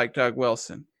guys like Doug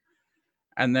Wilson.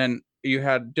 And then you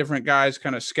had different guys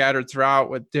kind of scattered throughout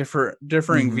with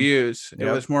differing views. It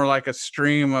was more like a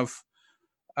stream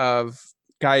of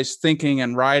guys thinking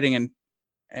and writing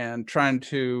and trying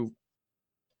to,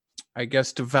 I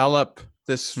guess, develop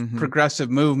this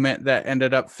progressive movement that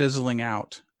ended up fizzling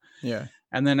out. Yeah.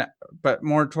 And then, but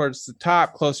more towards the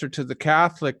top, closer to the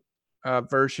Catholic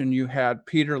version, you had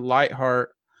Peter Leithart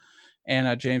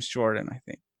and James Jordan, I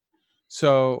think.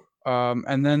 So,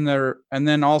 and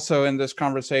then also in this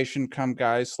conversation come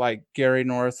guys like Gary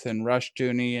North and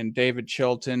Rushdoony and David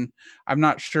Chilton. I'm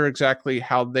not sure exactly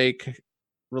how they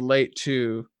relate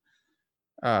to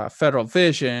Federal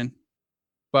Vision,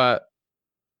 but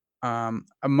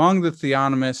among the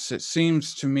theonomists, it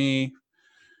seems to me,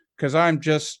 because I'm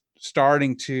just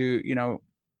starting to,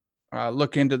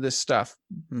 look into this stuff,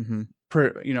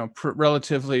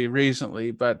 relatively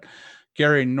recently, but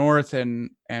Gary North and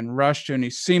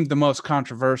Rushdoony seemed the most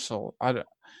controversial.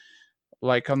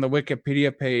 Like on the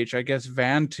Wikipedia page, I guess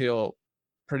Van Til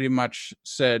pretty much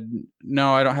said,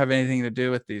 no, I don't have anything to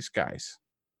do with these guys.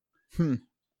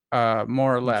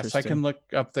 More or less. I can look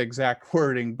up the exact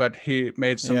wording, but he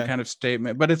made some kind of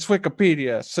statement. But it's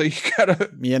Wikipedia, so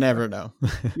you never know.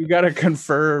 You gotta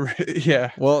confirm.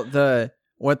 Yeah. Well,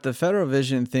 what the Federal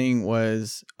Vision thing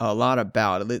was a lot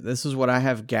about, this is what I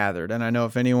have gathered, and I know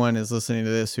if anyone is listening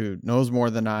to this who knows more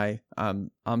than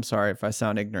I'm sorry if I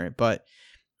sound ignorant, but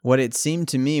what it seemed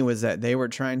to me was that they were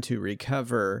trying to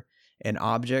recover an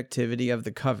objectivity of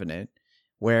the covenant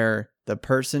where the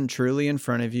person truly in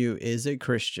front of you is a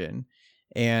Christian,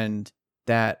 and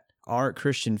that our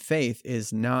Christian faith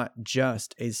is not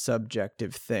just a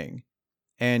subjective thing.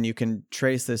 And you can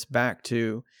trace this back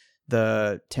to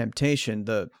the temptation,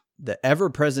 the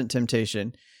ever-present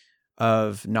temptation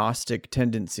of Gnostic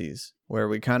tendencies, where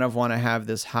we kind of want to have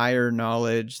this higher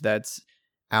knowledge that's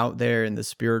out there in the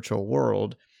spiritual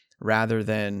world rather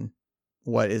than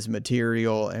what is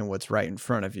material and what's right in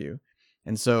front of you.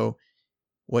 And so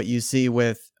what you see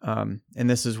with, and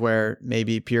this is where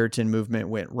maybe Puritan movement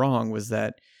went wrong, was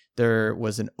that there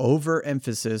was an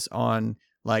overemphasis on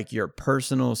like your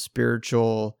personal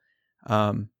spiritual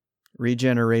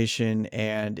regeneration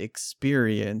and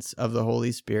experience of the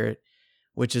Holy Spirit,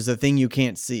 which is a thing you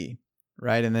can't see,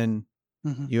 right? And then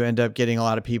you end up getting a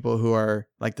lot of people who are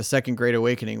like, the Second Great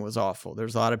Awakening was awful.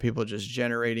 There's a lot of people just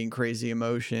generating crazy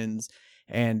emotions,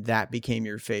 and that became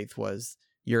your faith, was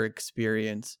your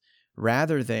experience,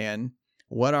 rather than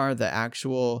what are the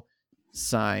actual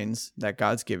signs that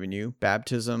God's given you.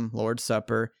 Baptism, Lord's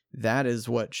Supper, that is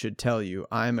what should tell you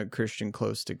I'm a Christian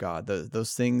close to God.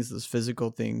 Those things, those physical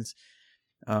things,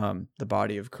 the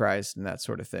body of Christ and that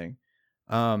sort of thing.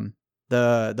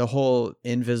 The whole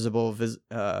invisible,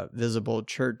 visible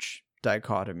church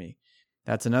dichotomy.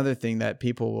 That's another thing that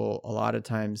people will a lot of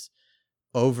times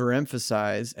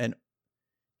overemphasize, and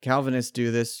Calvinists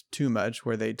do this too much,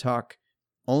 where they talk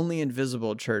only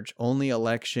invisible church, only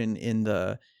election in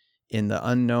the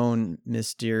unknown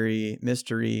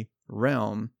mystery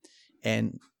realm,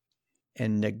 and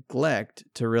neglect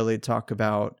to really talk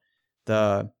about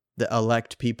the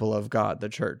elect people of God, the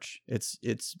church.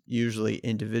 It's usually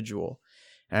individual.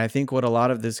 And I think what a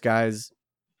lot of this guys,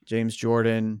 James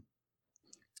Jordan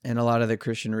and a lot of the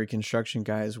Christian Reconstruction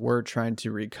guys, were trying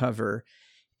to recover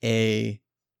a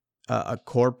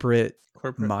corporate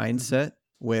mindset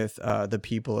with the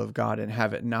people of God, and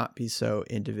have it not be so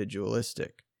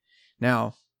individualistic.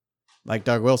 Now, like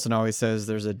Doug Wilson always says,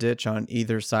 there's a ditch on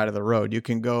either side of the road. You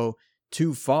can go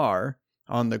too far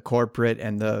on the corporate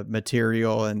and the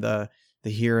material and the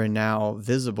here and now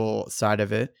visible side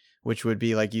of it, which would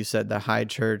be, like you said, the high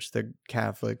church, the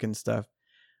Catholic and stuff,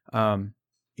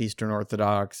 Eastern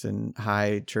Orthodox and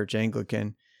high church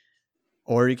Anglican.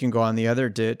 Or you can go on the other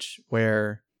ditch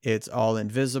where it's all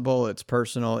invisible, it's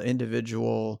personal,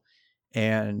 individual,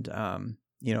 and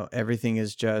everything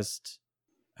is just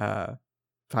 5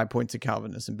 points of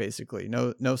Calvinism, basically.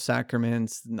 No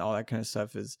sacraments and all that kind of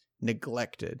stuff is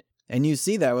neglected. And you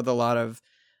see that with a lot of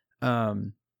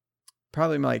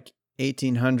probably like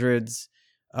 1800s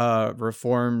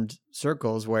Reformed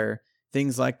circles, where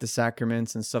things like the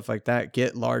sacraments and stuff like that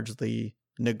get largely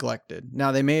neglected.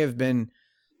 Now, they may have been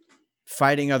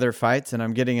fighting other fights, and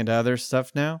I'm getting into other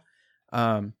stuff now,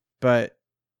 but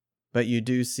you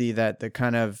do see that the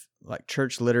kind of like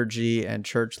church liturgy and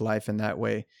church life in that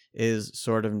way is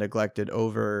sort of neglected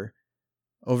over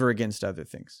against other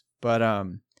things. But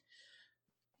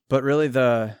really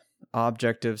the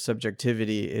objective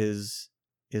subjectivity is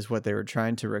what they were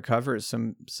trying to recover, is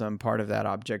some part of that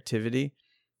objectivity.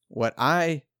 What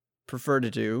I prefer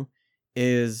to do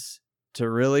is to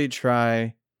really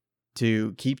try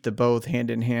to keep the both hand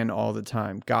in hand all the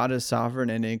time. God is sovereign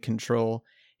and in control,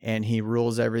 and he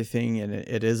rules everything, and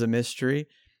it is a mystery.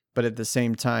 But at the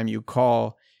same time, you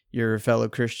call your fellow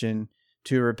Christian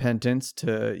to repentance,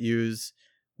 to use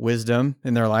wisdom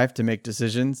in their life to make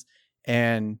decisions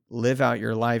and live out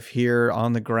your life here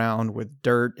on the ground with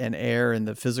dirt and air in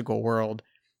the physical world.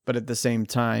 But at the same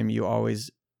time, you always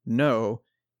know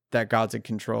that God's in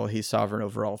control. He's sovereign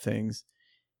over all things.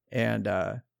 And,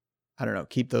 I don't know,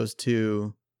 keep those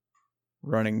two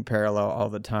running parallel all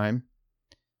the time.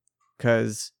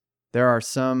 Because there are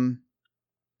some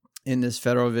in this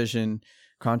Federal Vision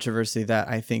controversy that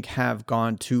I think have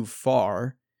gone too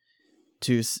far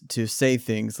to say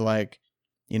things like,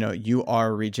 you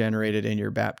are regenerated in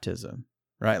your baptism,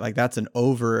 right? Like that's an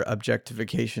over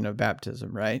objectification of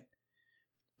baptism, right?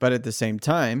 But at the same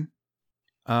time,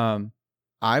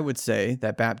 I would say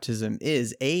that baptism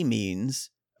is a means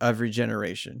of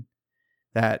regeneration,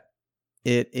 that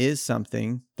it is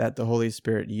something that the Holy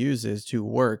Spirit uses to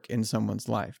work in someone's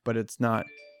life, but it's not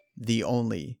the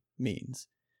only means.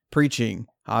 Preaching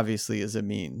obviously is a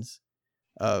means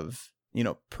of,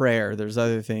 prayer. There's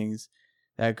other things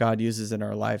that God uses in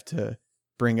our life to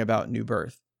bring about new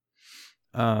birth.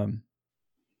 I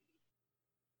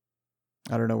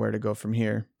don't know where to go from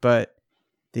here, but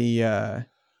if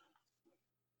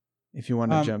you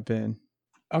want to jump in.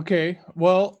 Okay.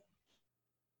 Well,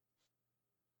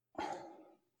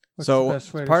 so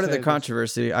part of the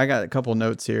controversy, I got a couple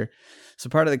notes here. So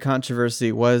part of the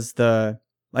controversy was the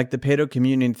Paedo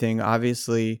communion thing.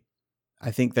 Obviously,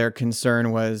 I think their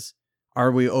concern was,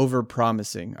 are we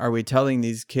over-promising? Are we telling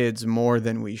these kids more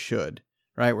than we should,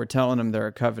 right? We're telling them they're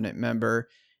a covenant member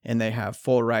and they have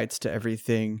full rights to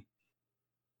everything.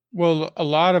 Well, a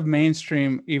lot of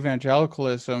mainstream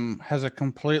evangelicalism has a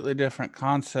completely different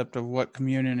concept of what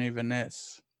communion even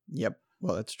is. Yep.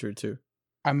 Well, that's true too.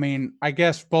 I mean, I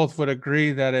guess both would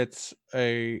agree that it's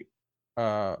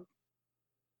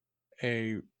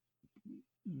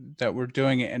that we're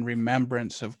doing it in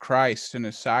remembrance of Christ and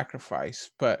his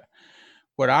sacrifice. But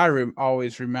what I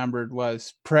always remembered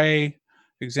was pray,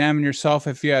 examine yourself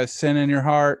if you have sin in your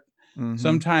heart, Mhm.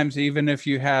 Sometimes even if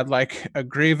you had like a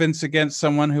grievance against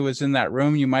someone who was in that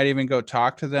room, you might even go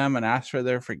talk to them and ask for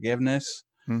their forgiveness.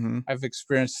 Mhm. I've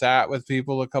experienced that with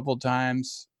people a couple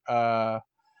times.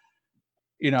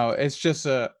 It's just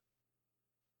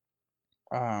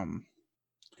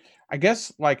I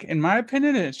guess, like, in my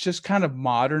opinion, it's just kind of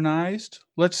modernized.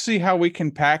 Let's see how we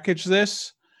can package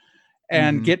this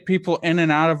and Mhm. get people in and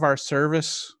out of our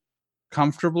service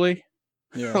comfortably.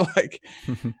 Yeah. Like,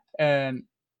 and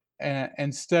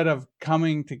instead of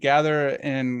coming together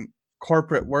in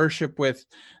corporate worship with,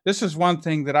 this is one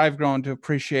thing that I've grown to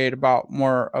appreciate about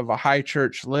more of a high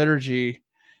church liturgy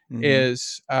Mhm.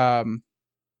 is,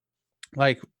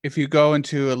 like, if you go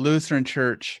into a Lutheran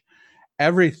church,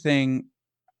 everything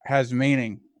has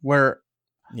meaning,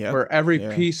 Yep. where every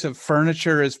Yeah. piece of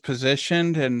furniture is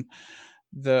positioned and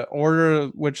the order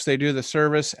which they do the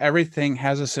service, everything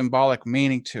has a symbolic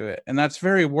meaning to it. And that's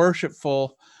very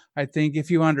worshipful, I think,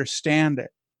 if you understand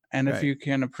it and if Right. you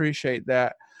can appreciate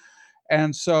that.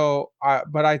 And so,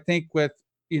 but I think with,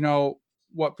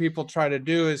 what people try to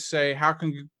do is say, how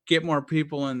can you get more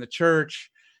people in the church?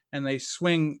 And they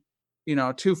swing,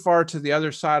 too far to the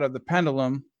other side of the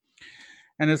pendulum.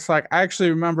 And it's like, I actually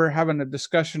remember having a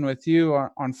discussion with you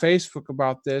on Facebook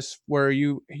about this, where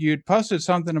you'd posted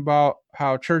something about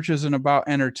how church isn't about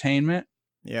entertainment.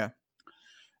 Yeah.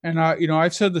 And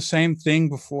I've said the same thing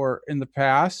before in the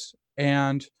past.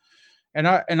 And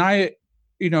I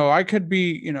I could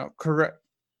be, correct.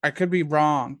 I could be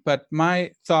wrong, but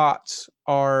my thoughts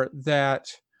are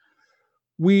that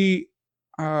we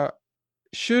uh,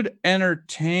 should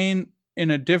entertain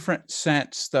in a different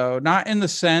sense, though, not in the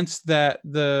sense that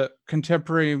the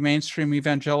contemporary mainstream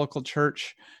evangelical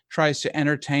church tries to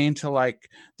entertain, to like,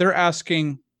 they're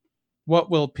asking, what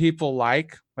will people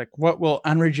like what will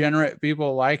unregenerate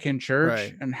people like in church,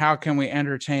 Right. and how can we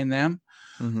entertain them?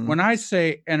 Mhm. When I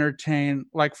say entertain,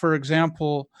 like, for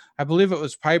example, I believe it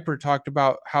was Piper talked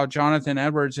about how Jonathan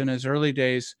Edwards in his early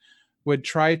days would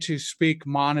try to speak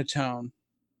monotone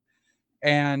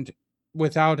and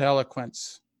without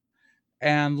eloquence.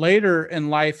 And later in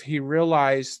life, he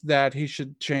realized that he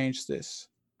should change this,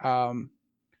 um,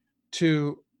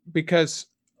 to, because,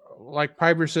 like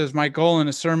Piper says, my goal in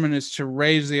a sermon is to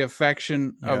raise the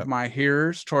affection of Yep. my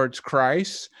hearers towards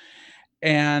Christ.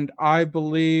 And I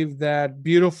believe that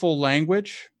beautiful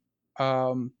language,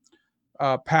 um,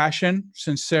 passion,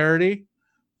 sincerity,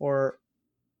 or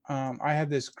I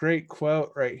have this great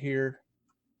quote right here.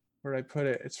 Where did I put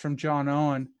it? It's from John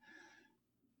Owen.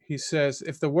 He says,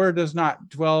 if the word does not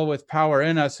dwell with power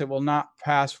in us, it will not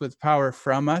pass with power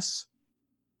from us.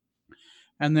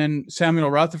 And then Samuel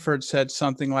Rutherford said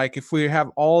something like, if we have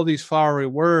all these flowery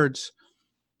words,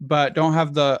 but don't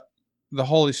have the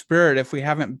Holy Spirit, if we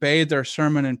haven't bathed our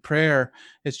sermon in prayer,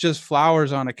 it's just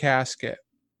flowers on a casket.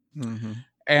 Mhm.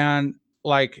 And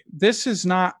like, this is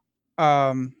not,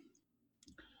 um,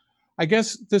 I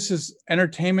guess this is,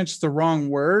 entertainment's the wrong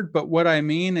word, but what I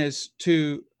mean is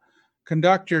to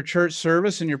conduct your church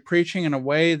service and your preaching in a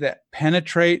way that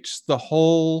penetrates the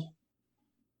whole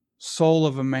soul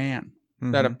of a man,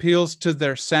 that Mhm. appeals to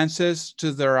their senses,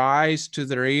 to their eyes, to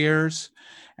their ears,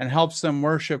 and helps them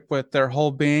worship with their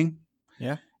whole being.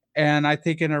 Yeah. And I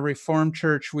think in a Reformed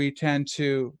church, we tend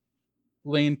to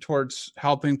lean towards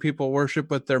helping people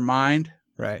worship with their mind.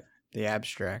 Right. The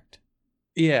abstract.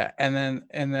 Yeah. And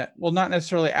that, well, not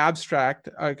necessarily abstract.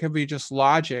 It could be just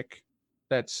logic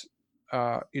that's,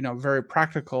 very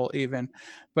practical even,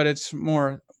 but it's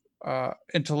more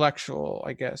intellectual,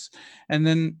 I guess. And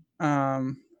then,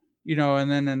 and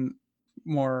then in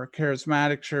more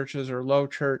charismatic churches or low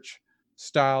church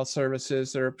style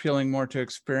services, they're appealing more to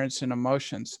experience and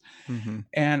emotions. Mhm.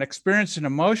 And experience and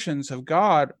emotions of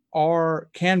God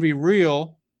can be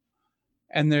real,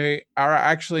 and they are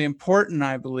actually important,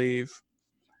 I believe.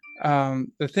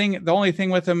 The only thing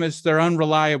with them is they're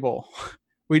unreliable.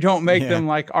 We don't make Yeah. them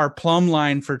like our plumb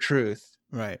line for truth,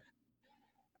 Right.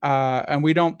 and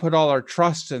we don't put all our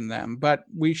trust in them. But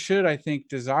we should, I think,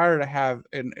 desire to have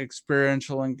an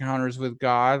experiential encounters with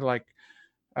God. Like,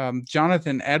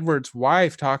 Jonathan Edwards'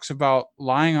 wife talks about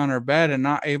lying on her bed and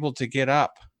not able to get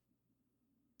up.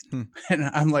 Hmm. And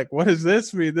I'm like, what does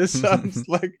this mean? This sounds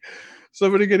like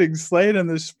somebody getting slain in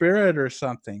the spirit or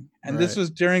something. And this Right. was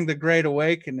during the Great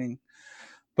Awakening.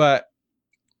 But,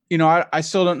 I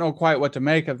still don't know quite what to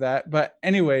make of that. But,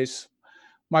 anyways,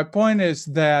 my point is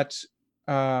that,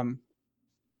 um,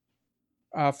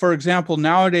 for example,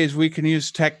 nowadays we can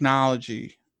use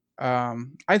technology.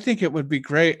 I think it would be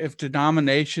great if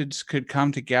denominations could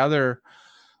come together,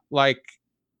 like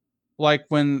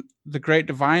when the great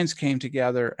divines came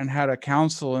together and had a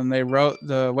council and they wrote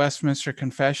the Westminster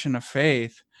Confession of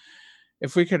Faith.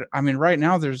 if we could, I mean, right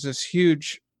now there's this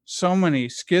huge, so many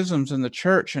schisms in the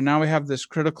church, and now we have this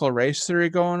critical race theory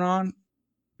going on.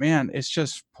 Man, it's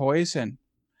just poison.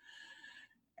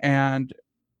 And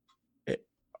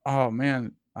oh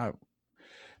man,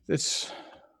 it's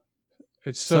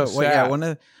so sad.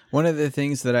 Yeah, one of the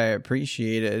things that I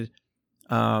appreciated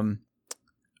about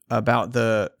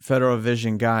the Federal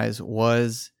Vision guys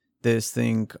was this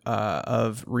thing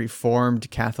of Reformed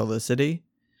Catholicity.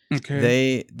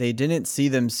 Okay. They didn't see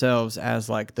themselves as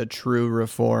like the true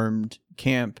Reformed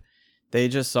camp. They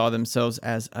just saw themselves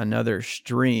as another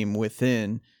stream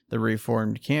within the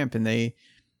Reformed camp, and they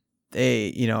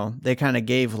kind of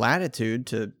gave latitude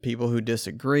to people who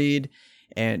disagreed.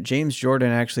 And James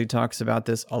Jordan actually talks about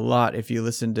this a lot. If you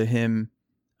listen to him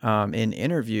in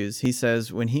interviews, he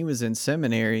says when he was in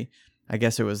seminary, I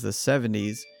guess it was the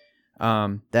 70s,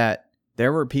 that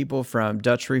there were people from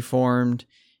Dutch Reformed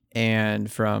and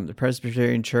from the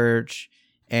Presbyterian Church,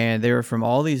 and they were from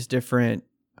all these different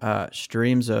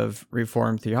streams of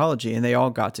Reformed theology, and they all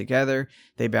got together.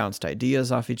 They bounced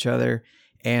ideas off each other,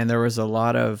 and there was a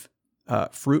lot of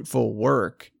fruitful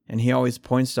work. And he always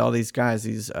points to all these guys,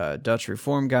 these Dutch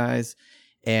Reformed guys,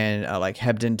 and like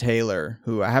Hebden Taylor,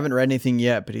 who I haven't read anything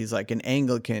yet, but he's like an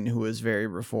Anglican who was very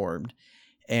Reformed,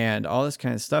 and all this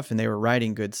kind of stuff. And they were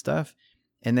writing good stuff.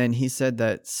 And then he said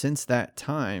that since that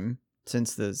time,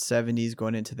 since the 70s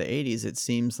going into the 80s, it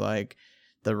seems like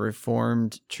the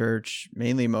Reformed Church,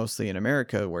 mostly in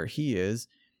America where he is,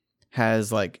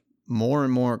 has like more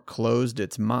and more closed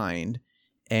its mind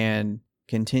and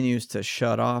continues to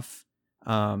shut off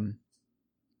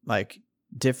like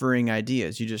differing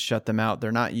ideas. You just shut them out.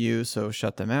 They're not you, so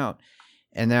shut them out.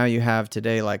 And now you have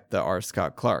today like the R.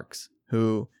 Scott Clarks,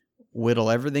 who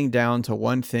whittle everything down to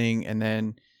one thing, and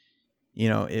then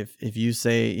if you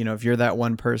say, if you're that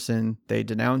one person, they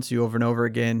denounce you over and over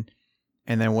again.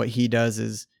 And then what he does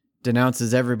is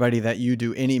denounces everybody that you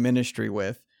do any ministry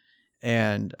with.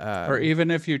 And or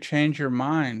even if you change your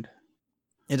mind,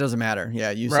 it doesn't matter.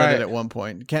 Yeah, you right. said it at one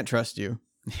point. Can't trust you.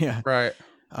 Yeah. Right.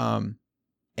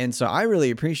 And so I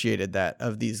really appreciated that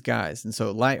of these guys. And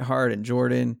so Lightheart and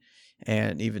Jordan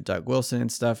and even Doug Wilson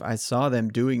and stuff, I saw them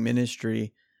doing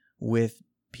ministry with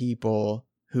people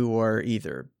who were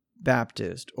either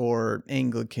Baptist or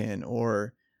Anglican,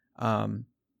 or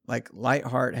like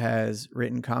Lightheart has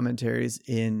written commentaries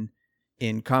in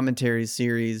commentary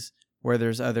series where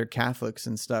there's other Catholics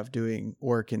and stuff doing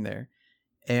work in there.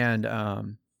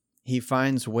 And he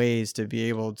finds ways to be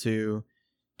able to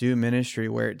do ministry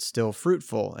where it's still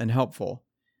fruitful and helpful.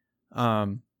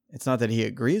 It's not that he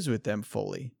agrees with them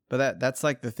fully, but that's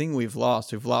like the thing we've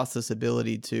lost. We've lost this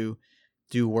ability to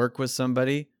do work with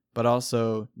somebody, but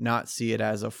also not see it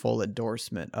as a full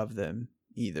endorsement of them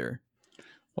either.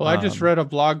 Well, I just read a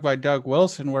blog by Doug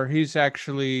Wilson where he's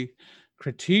actually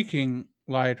critiquing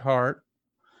Lightheart.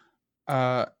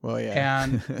 Well, yeah.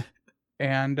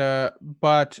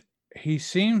 But he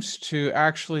seems to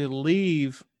actually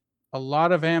leave a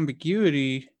lot of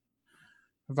ambiguity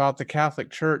about the Catholic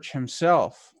Church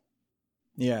himself.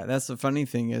 Yeah, that's the funny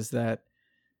thing, is that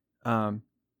Doug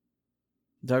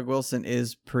Wilson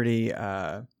is pretty,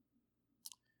 how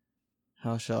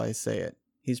shall I say it?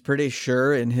 He's pretty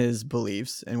sure in his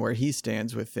beliefs and where he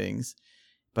stands with things.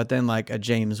 But then like a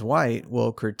James White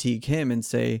will critique him and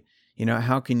say,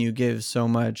 how can you give so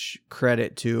much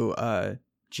credit to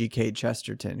G.K.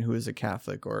 Chesterton, who is a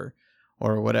Catholic or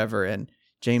whatever? And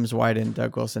James White and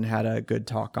Doug Wilson had a good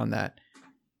talk on that.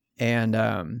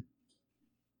 And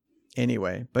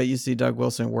anyway, but you see Doug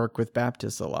Wilson work with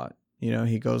Baptists a lot.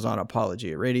 He goes on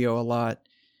Apologia Radio a lot.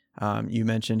 You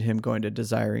mentioned him going to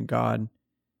Desiring God.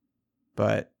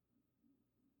 But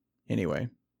anyway,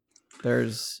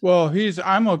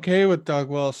 I'm okay with Doug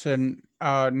Wilson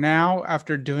now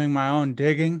after doing my own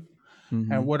digging.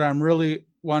 Mm-hmm. And what I'm really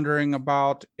wondering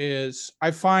about is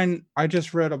I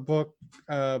just read a book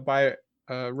by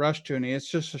Rushdoony. It's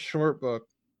just a short book,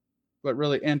 but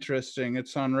really interesting.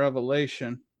 It's on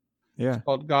Revelation. Yeah. It's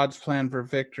called God's Plan for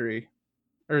Victory,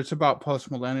 or it's about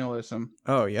postmillennialism.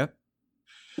 Oh, yep.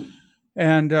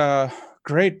 And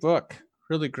great book.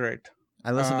 Really great.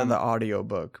 I listened to the audio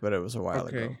book, but it was a while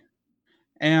ago.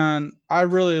 And I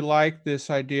really like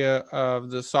this idea of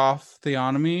the soft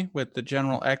theonomy with the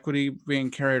general equity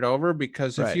being carried over,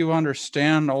 because if you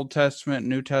understand Old Testament,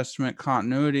 New Testament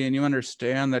continuity, and you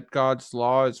understand that God's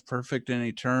law is perfect and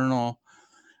eternal,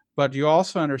 but you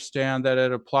also understand that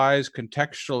it applies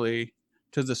contextually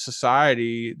to the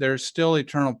society, there's still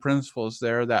eternal principles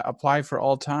there that apply for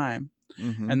all time,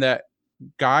 mm-hmm. and that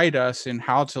guide us in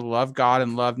how to love God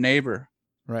and love neighbor.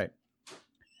 Right.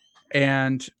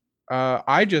 And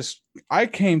I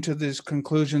came to these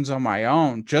conclusions on my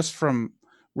own just from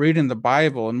reading the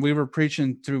Bible. And we were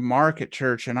preaching through Mark at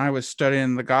church, and I was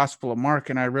studying the Gospel of Mark,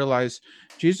 and I realized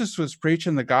Jesus was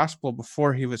preaching the gospel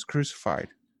before he was crucified.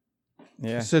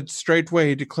 Yeah. He said straightway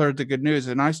he declared the good news,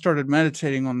 and I started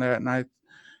meditating on that,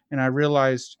 and I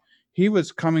realized he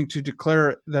was coming to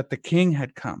declare that the King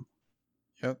had come.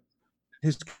 Yep.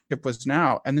 His kingship was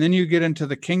now. And then you get into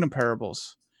the kingdom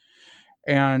parables.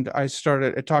 And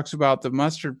it talks about the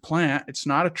mustard plant. It's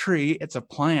not a tree, it's a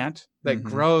plant that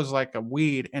grows like a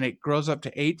weed, and it grows up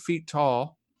to 8 feet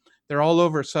tall. They're all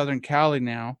over Southern Cali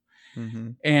now.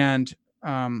 And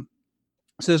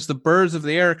says the birds of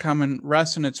the air come and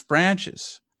rest in its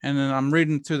branches. And then I'm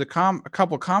reading through a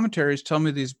couple commentaries tell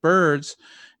me these birds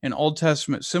in Old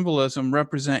Testament symbolism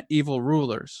represent evil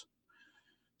rulers.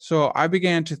 So I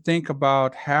began to think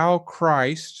about how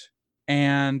Christ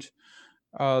and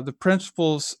the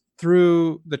principles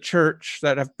through the church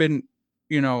that have been,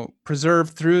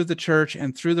 preserved through the church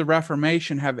and through the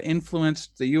Reformation have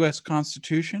influenced the U.S.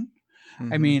 Constitution.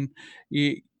 I mean,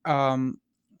 I'm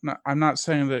not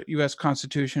saying the U.S.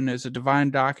 Constitution is a divine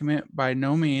document by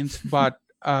no means, but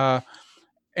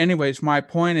anyways, my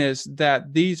point is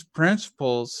that these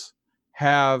principles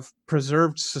have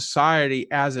preserved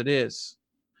society as it is.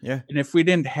 Yeah. And if we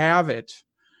didn't have it,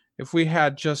 if we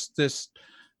had just this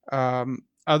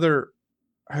other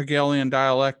Hegelian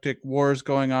dialectic wars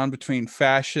going on between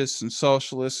fascists and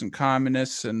socialists and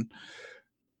communists and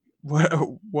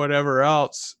whatever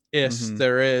else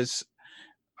there is,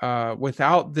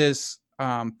 without this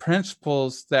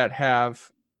principles that have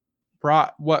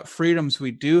brought what freedoms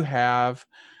we do have,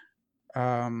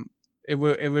 it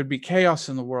would be chaos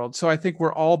in the world. So I think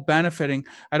we're all benefiting.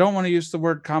 I don't want to use the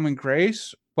word common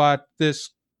grace, but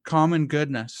this common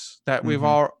goodness that we've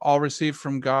all received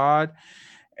from God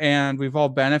and we've all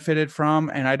benefited from.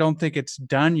 And I don't think it's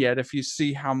done yet. If you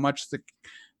see how much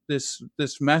this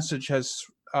message has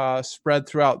spread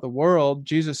throughout the world,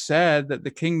 Jesus said that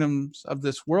the kingdoms of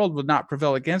this world would not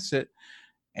prevail against it.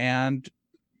 And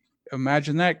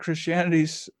imagine that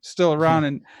Christianity's still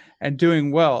around and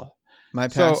doing well. My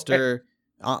pastor,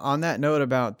 on that note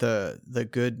about the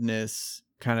goodness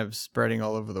kind of spreading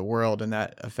all over the world and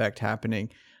that effect happening,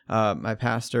 my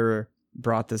pastor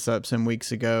brought this up some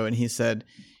weeks ago, and he said,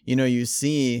 you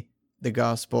see the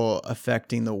gospel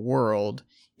affecting the world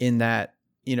in that,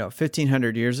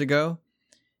 1,500 years ago,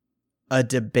 a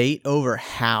debate over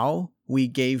how we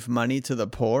gave money to the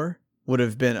poor would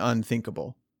have been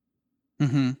unthinkable.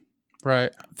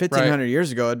 Right. 1,500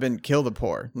 years ago, it'd been kill the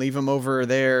poor, leave them over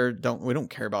there. We don't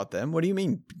care about them. What do you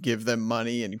mean give them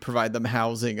money and provide them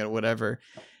housing and whatever?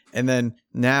 And then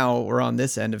now we're on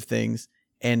this end of things,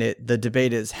 and the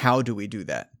debate is, how do we do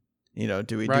that?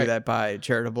 Do we do that by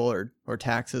charitable or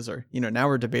taxes, or, now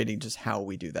we're debating just how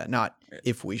we do that, not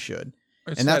if we should.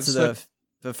 And that's the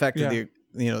effect of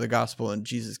the gospel and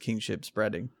Jesus' kingship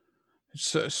spreading.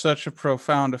 Such a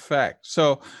profound effect.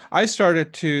 So I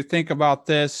started to think about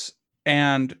this,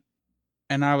 and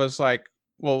I was like,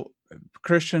 well,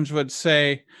 Christians would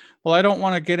say, well, I don't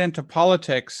want to get into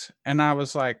politics. And I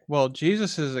was like, well,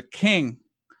 Jesus is a king.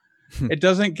 It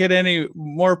doesn't get any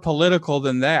more political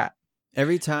than that.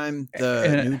 Every time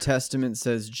the New Testament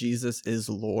says Jesus is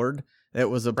Lord, that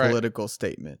was a political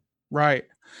statement. Right.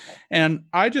 And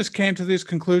I just came to these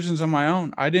conclusions on my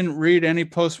own. I didn't read any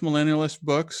postmillennialist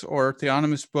books or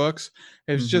theonomist books.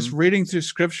 It was just reading through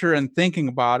scripture and thinking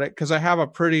about it, because I have a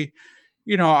pretty,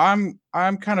 I'm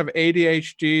kind of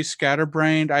ADHD,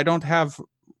 scatterbrained. I don't have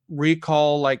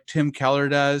recall like Tim Keller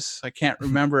does. I can't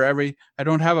remember I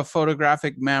don't have a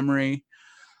photographic memory,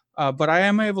 but I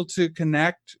am able to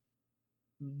connect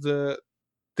the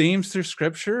themes through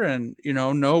scripture and,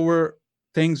 know where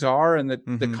things are and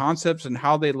the concepts and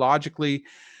how they logically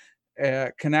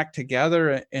connect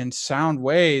together in sound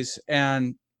ways.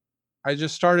 And I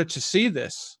just started to see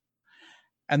this.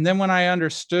 And then when I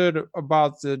understood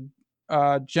about the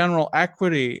general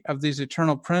equity of these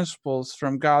eternal principles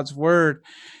from God's word,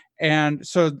 and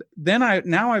so then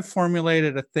I've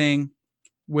formulated a thing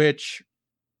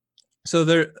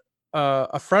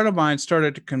a friend of mine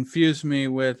started to confuse me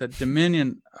with a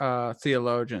Dominion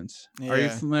theologians. Yeah. Are you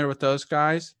familiar with those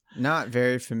guys? Not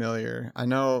very familiar. I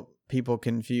know people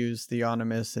confuse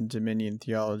theonomist and Dominion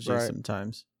theology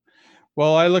sometimes.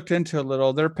 Well, I looked into a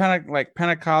little. They're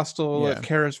Pentecostal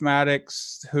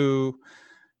charismatics who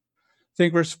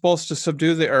think we're supposed to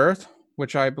subdue the earth,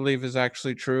 which I believe is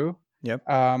actually true. Yep.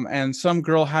 And some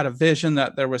girl had a vision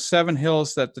that there were 7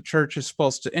 hills that the church is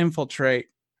supposed to infiltrate.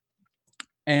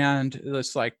 And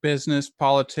it's like business,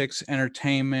 politics,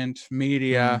 entertainment,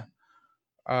 media,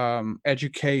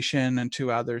 education, and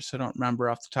two others. I don't remember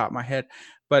off the top of my head,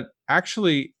 but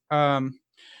actually,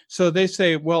 so they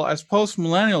say, well, as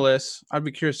post-millennialists, I'd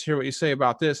be curious to hear what you say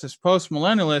about this. As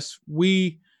post-millennialists,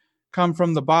 we come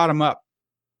from the bottom up,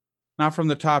 not from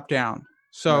the top down.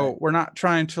 So Right. we're not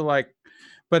trying to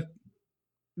but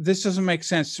this doesn't make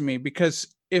sense to me, because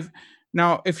if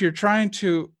you're trying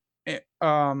to,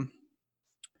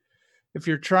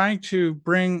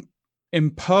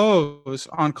 impose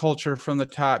on culture from the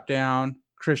top down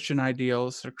Christian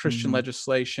ideals or Christian Mhm.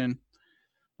 legislation,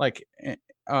 like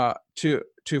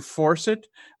to force it.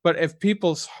 But if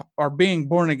people are being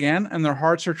born again and their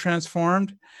hearts are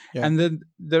transformed, Yeah. and then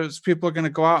those people are going to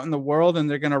go out in the world and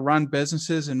they're going to run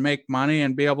businesses and make money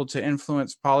and be able to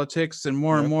influence politics, and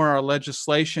more and Yep. more our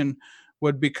legislation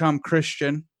would become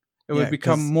Christian. It Yeah, would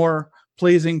become 'cause more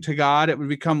pleasing to God. It would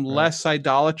become Right. less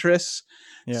idolatrous.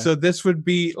 Yeah. So this would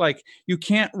be like, you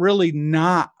can't really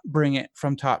not bring it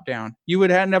from top down. You would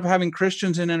end up having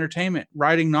Christians in entertainment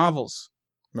writing novels,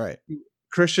 Right.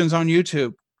 Christians on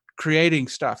YouTube creating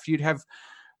stuff. You'd have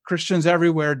Christians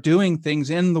everywhere doing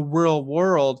things in the real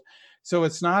world. So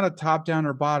it's not a top down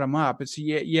or bottom up. It's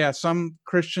some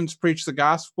Christians preach the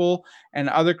gospel and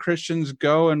other Christians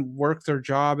go and work their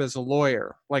job as a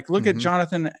lawyer. Like, look at Mhm.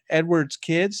 Jonathan Edwards'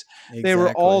 kids. Exactly. They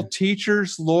were all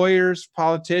teachers, lawyers,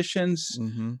 politicians,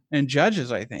 Mhm. and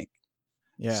judges, I think.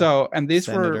 Yeah. So, and these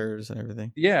Senators and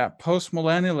everything.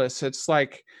 post-millennialists. It's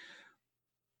like,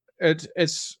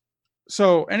 it's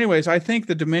so anyways, I think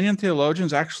the Dominion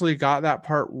theologians actually got that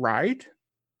part right.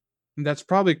 And that's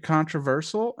probably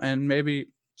controversial, and maybe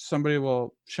somebody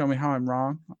will show me how I'm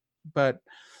wrong. But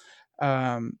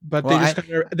Well, they just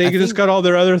I think got all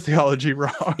their other theology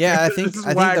wrong. Yeah, I They're think just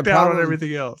the whacked out on problem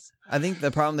everything else. I think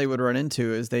the problem they would run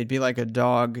into is they'd be like a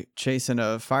dog chasing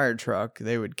a fire truck.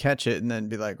 They would catch it and then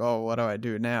be like, "Oh, what do I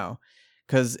do now?"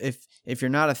 Because if you're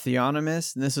not a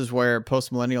theonomist, and this is where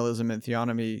postmillennialism and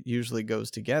theonomy usually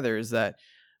goes together, is that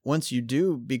once you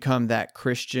do become that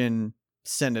Christian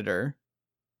senator,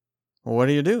 well, what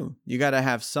do? You got to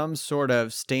have some sort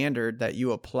of standard that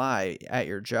you apply at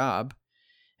your job.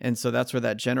 And so that's where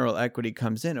that general equity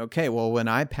comes in. Okay, well, when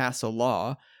I pass a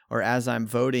law, or as I'm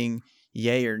voting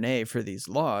yay or nay for these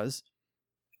laws,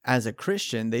 as a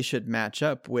Christian, they should match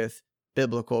up with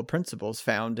biblical principles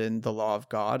found in the law of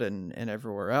God and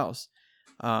everywhere else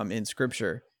in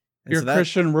Scripture. And Your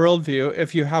Christian worldview,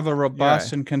 if you have a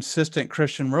robust and consistent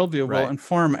Christian worldview, will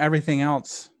inform everything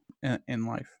else in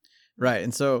life. Right.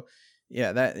 And so,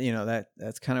 yeah,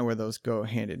 that's kind of where those go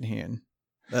hand in hand.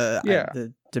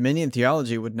 The Dominion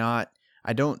theology would not,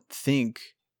 I don't think,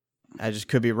 I just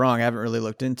could be wrong, I haven't really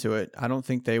looked into it, I don't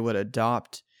think they would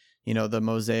adopt, the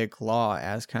Mosaic law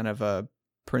as kind of a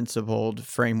principled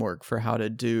framework for how to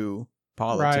do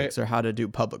politics or how to do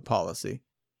public policy.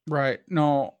 Right.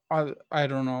 No, I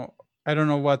don't know. I don't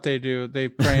know what they do. They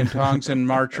pray in tongues and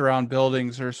march around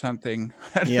buildings or something.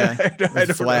 Yeah,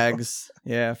 with flags.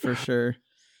 Know. Yeah, for sure.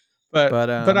 But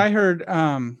I heard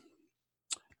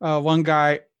one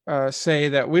guy say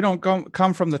that we don't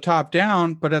come from the top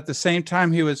down, but at the same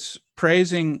time he was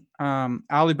praising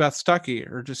Allie Beth Stuckey,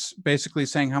 or just basically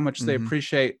saying how much they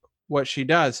appreciate what she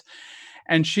does.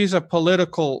 And she's a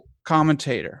political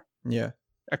commentator. Yeah.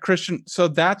 A Christian. So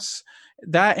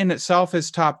that in itself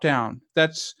is top down.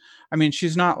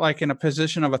 She's not like in a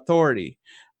position of authority,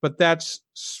 but that's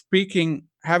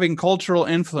having cultural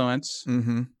influence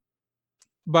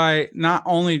by not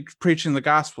only preaching the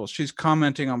gospel, she's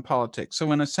commenting on politics.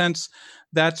 So in a sense,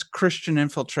 that's Christian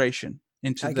infiltration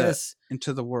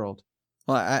into the world.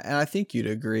 Well, I think you'd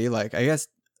agree. Like, I guess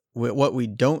what we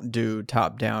don't do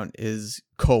top down is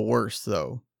coerce,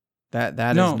 though. That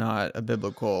is not a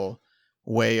biblical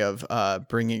way of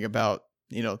bringing about,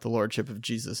 the lordship of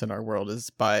Jesus in our world, is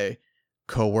by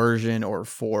coercion or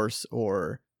force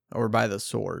or by the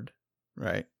sword,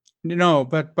 right? No,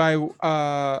 but by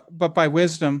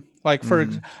wisdom. Like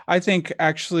I think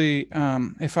actually,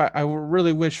 if I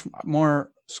really wish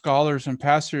more scholars and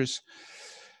pastors,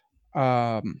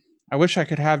 I wish I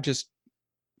could have just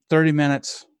 30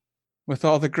 minutes with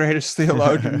all the greatest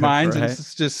theologian minds and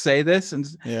just say this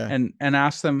and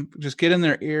ask them, just get in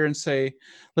their ear and say,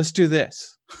 let's do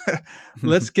this.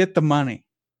 Let's get the money.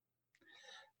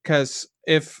 Because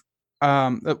if,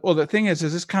 the thing is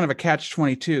this kind of a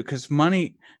catch-22, because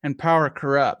money and power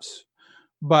corrupts.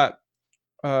 But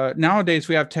nowadays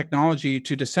we have technology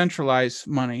to decentralize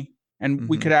money, and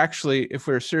we could actually, if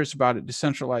we were serious about it,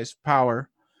 decentralize power.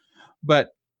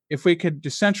 But if we could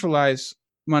decentralize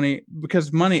money,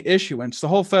 because money issuance, the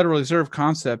whole Federal Reserve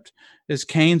concept is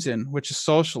Keynesian, which is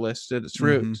socialist at its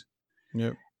roots.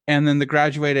 Yep. And then the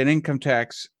graduated income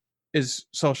tax is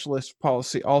socialist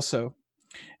policy also.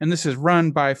 And this is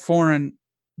run by foreign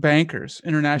bankers,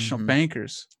 international Mm-hmm.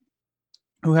 bankers,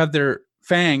 who have their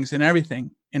fangs in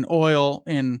everything, in oil,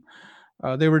 in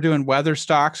they were doing weather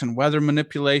stocks and weather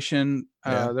manipulation.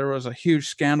 Yeah. There was a huge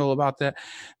scandal about that.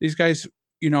 These guys,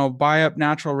 buy up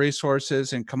natural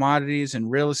resources and commodities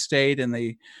and real estate, and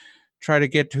they try to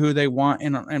get to who they want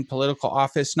in political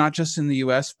office, not just in the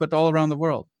U.S., but all around the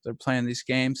world. They're playing these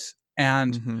games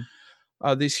and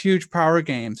Mm-hmm. these huge power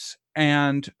games.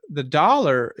 And the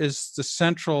dollar is the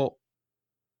central,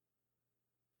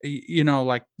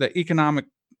 like the economic,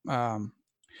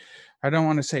 I don't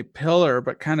want to say pillar,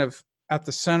 but kind of at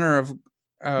the center of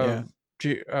Yeah.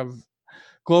 of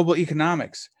global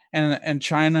economics. And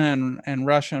China and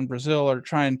Russia and Brazil are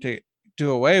trying to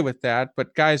do away with that.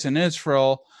 But guys in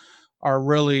Israel are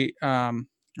really,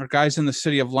 or guys in the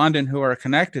city of London who are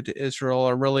connected to Israel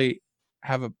are really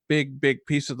have a big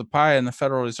piece of the pie in the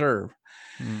Federal Reserve.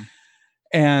 Mm.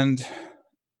 And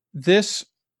this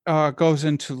goes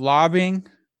into lobbying,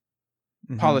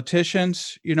 Mm-hmm.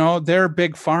 politicians, they're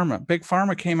big pharma. Big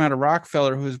pharma came out of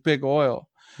Rockefeller, who's big oil.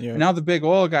 Yep. And now the big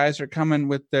oil guys are coming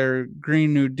with their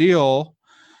Green New Deal.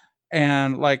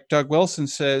 And like Doug Wilson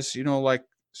says, like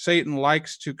Satan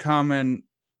likes to come and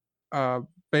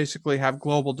basically have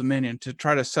global dominion, to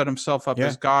try to set himself up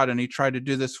as God. And he tried to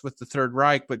do this with the Third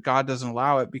Reich, but God doesn't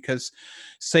allow it because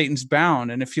Satan's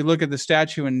bound. And if you look at the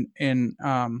statue in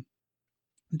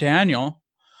Daniel,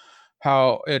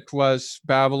 how it was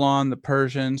Babylon, the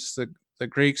Persians, the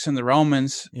Greeks, and the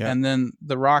Romans, and then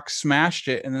the rock smashed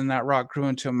it, and then that rock grew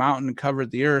into a mountain and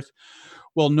covered the earth.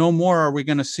 Well, no more are we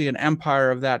going to see an empire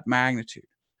of that magnitude.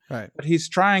 Right. But he's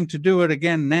trying to do it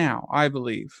again now, I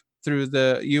believe, through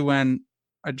the UN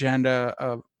agenda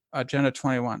of Agenda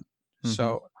 21. Mm-hmm.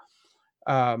 So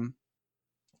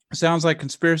sounds like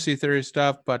conspiracy theory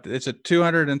stuff, but it's a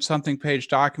 200 and something page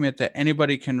document that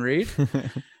anybody can read.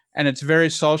 And it's very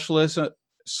socialist,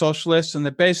 and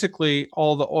that basically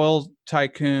all the oil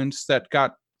tycoons that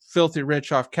got filthy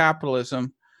rich off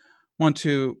capitalism want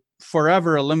to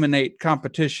forever eliminate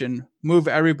competition, move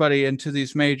everybody into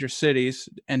these major cities,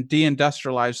 and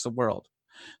deindustrialize the world.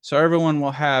 So everyone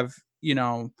will have,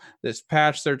 this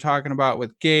patch they're talking about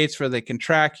with Gates where they can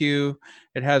track you.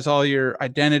 It has all your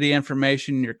identity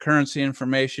information, your currency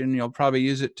information. You'll probably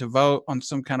use it to vote on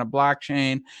some kind of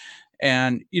blockchain.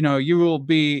 And, you will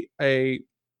be a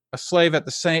slave at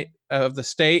the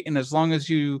state. And as long as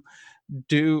you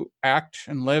do act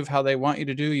and live how they want you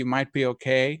to do, you might be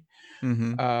okay.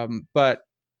 Mm-hmm. But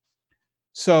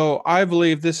so I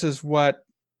believe this is what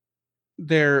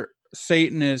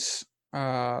Satan is,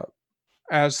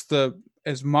 as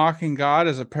mocking God,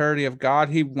 as a parody of God.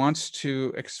 He wants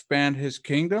to expand his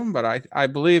kingdom, but I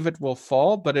believe it will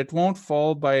fall, but it won't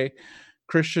fall by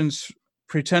Christians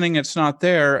pretending it's not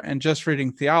there and just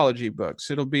reading theology books.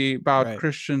 It'll be about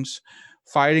Christians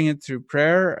fighting it through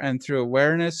prayer and through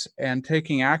awareness and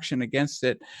taking action against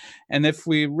it. And if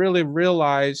we really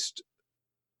realized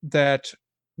that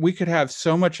we could have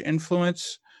so much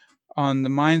influence on the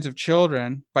minds of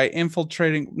children by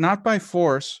infiltrating, not by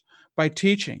force, by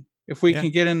teaching. If we can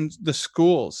get in the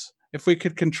schools, if we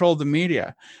could control the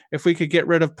media, if we could get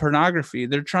rid of pornography.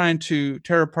 They're trying to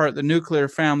tear apart the nuclear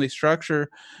family structure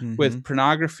with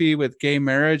pornography, with gay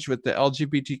marriage, with the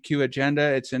LGBTQ agenda.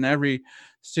 It's in every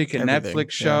stinking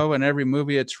Netflix show and every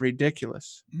movie. It's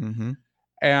ridiculous. Mm-hmm.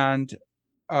 And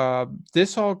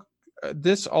this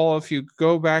all, if you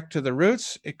go back to the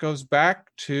roots, it goes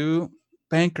back to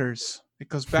bankers. It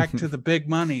goes back to the big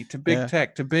money, to big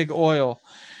tech, to big oil,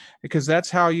 because that's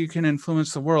how you can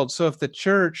influence the world. So if the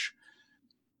church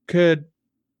could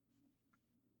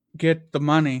get the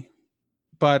money,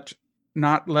 but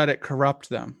not let it corrupt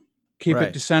them, keep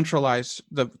it decentralized,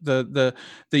 the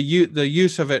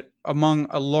use of it among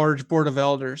a large board of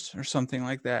elders or something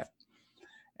like that.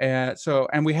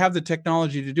 And we have the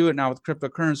technology to do it now with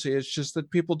cryptocurrency. It's just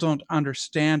that people don't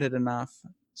understand it enough.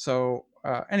 So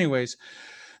anyways,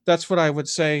 that's what I would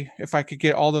say. If I could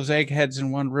get all those eggheads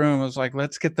in one room, I was like,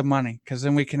 let's get the money, because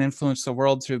then we can influence the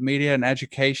world through media and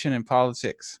education and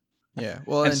politics. Yeah.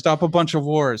 Well, and stop a bunch of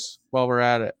wars while we're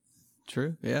at it.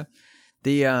 True. Yeah.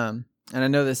 The and I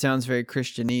know that sounds very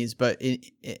Christianese, but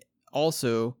it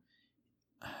also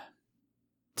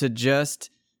to just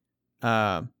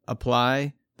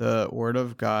apply the word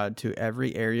of God to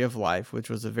every area of life, which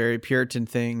was a very Puritan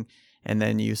thing. And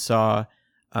then you saw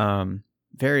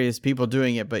various people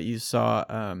doing it, but you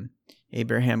saw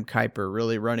Abraham Kuyper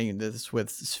really running this with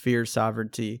sphere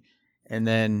sovereignty. And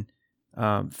then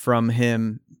from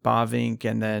him, Bavinck,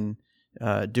 and then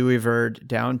Dewey Verd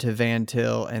down to Van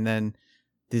Til, and then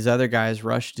these other guys,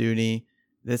 Rushdoony,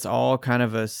 it's all kind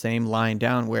of a same line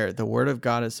down where the word of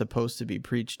God is supposed to be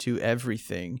preached to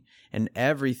everything, and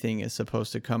everything is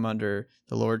supposed to come under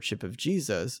the lordship of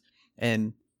Jesus.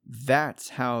 And that's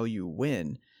how you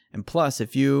win. And plus,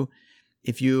 if you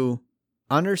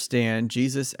understand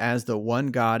Jesus as the one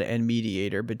God and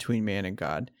mediator between man and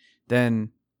God,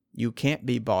 then you can't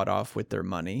be bought off with their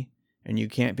money, and you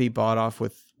can't be bought off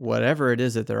with whatever it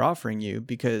is that they're offering you,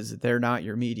 because they're not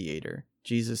your mediator.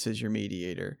 Jesus is your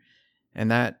mediator. And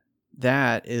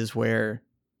that is where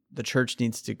the church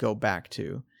needs to go back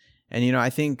to. And, I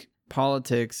think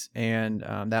politics and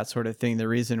that sort of thing, the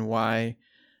reason why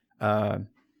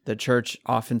the church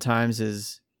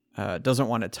oftentimes doesn't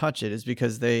want to touch it is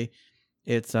because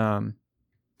it's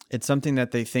something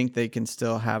that they think they can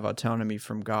still have autonomy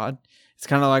from God. It's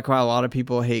kind of like why a lot of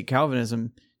people hate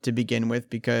Calvinism to begin with,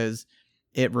 because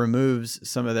it removes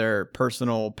some of their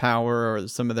personal power or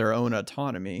some of their own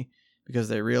autonomy, because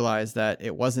they realize that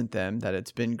it wasn't them, that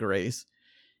it's been grace.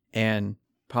 And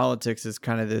politics is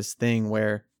kind of this thing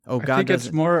where, God think doesn't.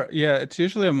 It's more, it's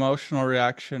usually emotional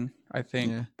reaction, I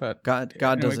think. Yeah. But God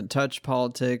doesn't touch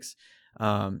politics.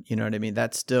 You know what I mean?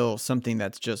 That's still something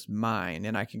that's just mine,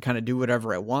 and I can kind of do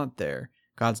whatever I want there.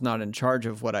 God's not in charge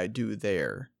of what I do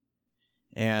there.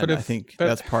 And I think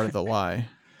that's part of the lie.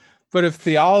 But if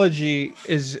theology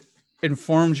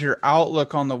informs your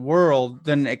outlook on the world,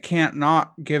 then it can't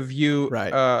not give you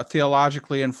a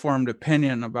theologically informed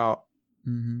opinion about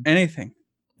anything.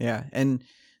 Yeah. And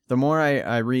the more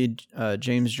I read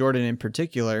James Jordan in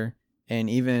particular, and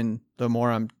even the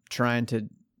more I'm trying to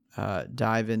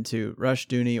dive into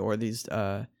Rushdoony or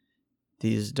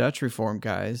these Dutch Reform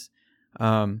guys,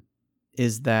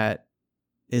 is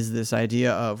this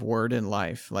idea of word and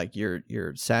life. Like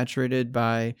you're saturated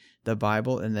by the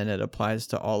Bible, and then it applies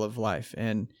to all of life.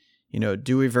 And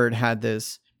Dewey Vert had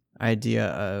this idea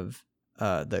of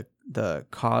the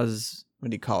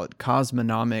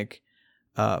cosmonomic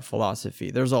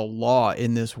philosophy. There's a law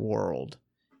in this world,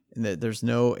 and that there's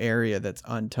no area that's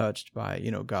untouched by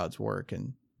God's work.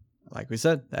 And like we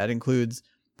said, that includes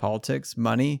politics,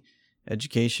 money,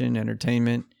 education,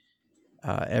 entertainment,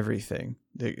 everything.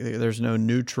 There's no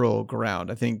neutral ground.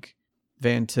 I think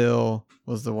Van Til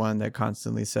was the one that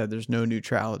constantly said there's no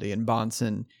neutrality, and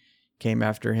Bahnsen came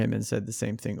after him and said the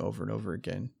same thing over and over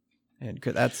again. And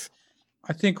that's,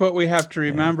 I think what we have to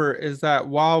remember is that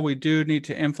while we do need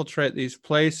to infiltrate these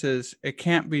places, it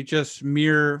can't be just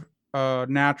mere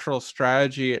natural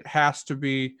strategy. It has to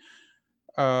be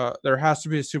there has to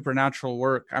be a supernatural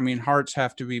work. I mean, hearts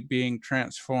have to be being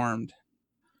transformed.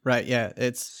 Right. Yeah.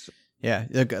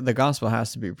 The gospel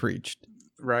has to be preached.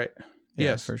 Right.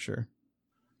 Yeah, yes, for sure.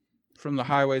 From the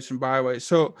highways and byways.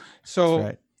 So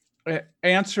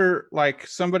answer like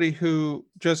somebody who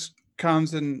just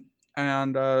comes and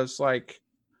is like,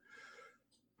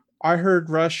 I heard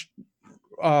Rushdoony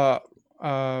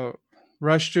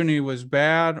was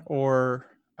bad, or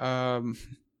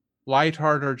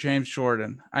Lightheart or James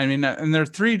Jordan. I mean, and they're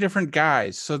three different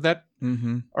guys, so that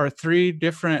are three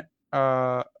different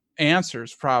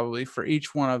answers probably for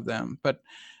each one of them. But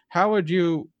how would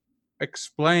you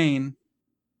explain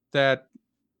that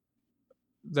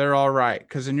they're all right?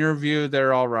 Because in your view,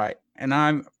 they're all right, and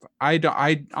I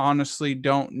honestly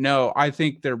don't know. I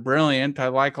think they're brilliant. I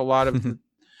like a lot of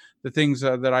the things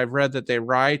that I've read that they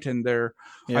write, and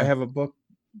I have a book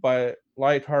by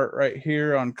Lightheart right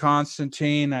here on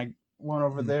Constantine. I went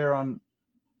over there on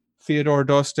Fyodor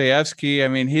Dostoevsky. I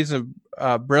mean, he's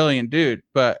a brilliant dude.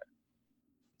 But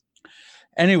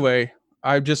anyway,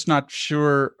 I'm just not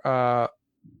sure.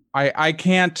 I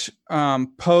can't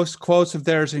post quotes of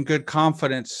theirs in good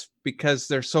confidence because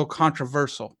they're so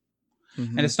controversial.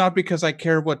 And it's not because I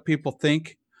care what people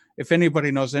think. If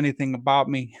anybody knows anything about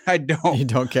me, I don't. You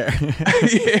don't care.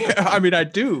 Yeah, I mean, I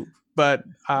do, but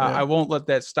I won't let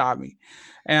that stop me.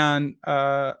 And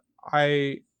I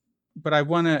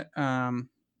want to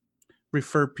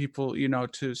refer people,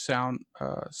 to sound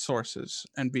sources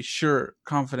and be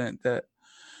confident that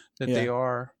they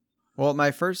are. Well,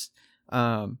 my first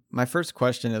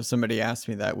question, if somebody asked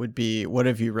me that, would be, what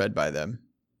have you read by them?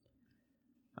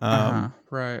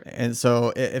 Right. And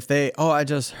so if I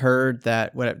just heard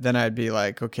that, then I'd be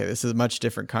like, okay, this is a much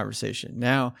different conversation.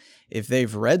 Now, if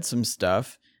they've read some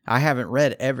stuff, I haven't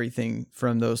read everything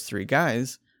from those three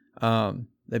guys.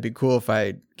 That'd be cool if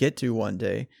I get to one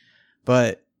day,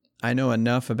 but I know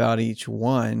enough about each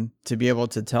one to be able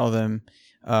to tell them,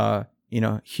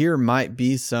 here might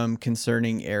be some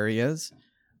concerning areas.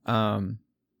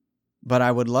 But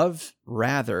I would love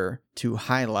rather to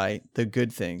highlight the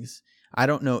good things. I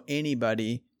don't know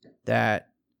anybody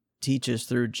that teaches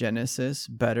through Genesis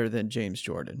better than James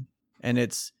Jordan. And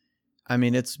I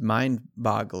mean, it's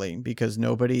mind-boggling because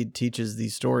nobody teaches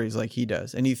these stories like he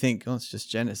does. And you think, oh, it's just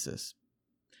Genesis.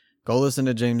 Go listen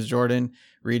to James Jordan,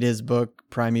 read his book,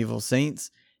 Primeval Saints,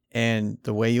 and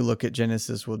the way you look at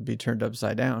Genesis will be turned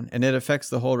upside down. And it affects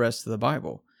the whole rest of the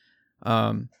Bible.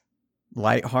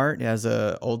 Lightheart has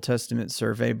a Old Testament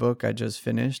survey book I just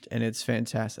finished, and it's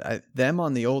fantastic. Them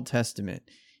on the Old Testament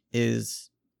is,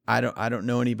 I don't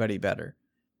know anybody better.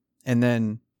 And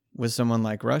then with someone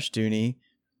like Rushdoony,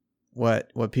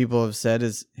 what people have said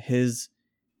is his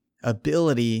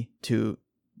ability to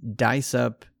dice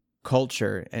up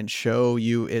culture and show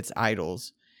you its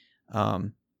idols.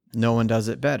 No one does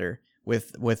it better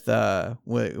with a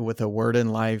word in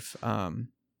life,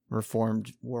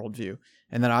 reformed worldview.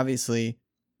 And then obviously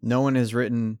no one has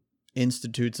written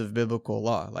Institutes of Biblical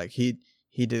Law. Like he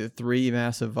did 3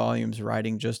 massive volumes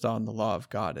writing just on the law of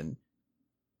God. And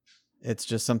it's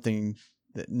just something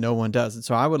that no one does. And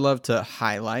so I would love to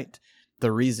highlight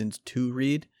the reasons to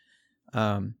read,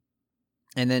 and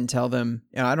then tell them,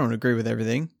 I don't agree with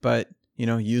everything, but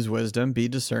use wisdom, be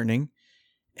discerning,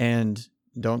 and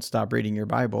don't stop reading your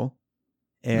Bible.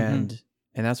 And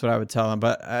that's what I would tell them.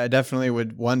 But I definitely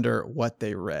would wonder what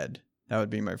they read. That would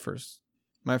be my first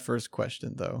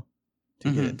question, though,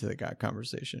 to get into the God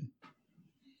conversation.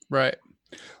 Right.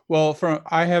 Well,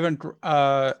 I haven't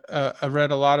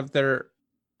read a lot of their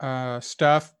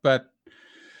stuff, but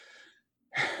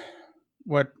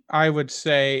what I would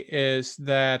say is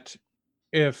that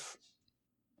if,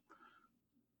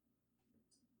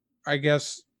 I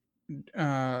guess,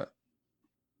 yeah,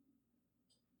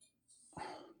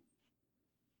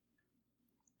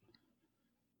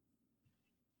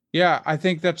 I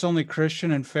think that's only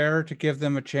Christian and fair to give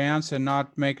them a chance and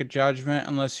not make a judgment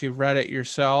unless you've read it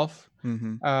yourself.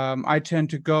 I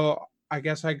tend to go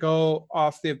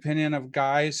off the opinion of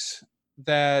guys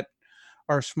that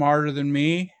are smarter than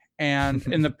me. And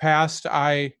in the past,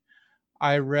 I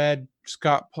read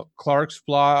Scott Clark's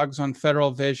blogs on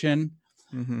Federal Vision,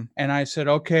 and I said,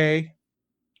 okay.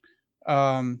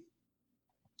 But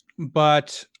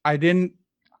I didn't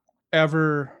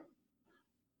ever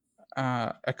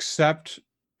accept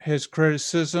his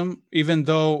criticism, even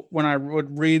though when I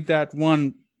would read that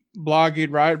one blog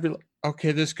he'd write, I'd be like,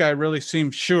 okay, this guy really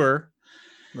seems sure.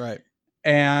 Right.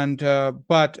 And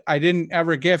but I didn't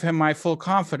ever give him my full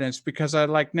confidence because I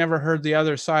never heard the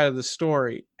other side of the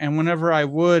story. And whenever I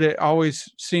would, it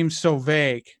always seemed so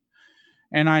vague.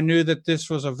 And I knew that this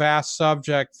was a vast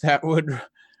subject that would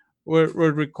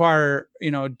require,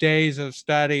 days of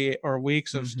study or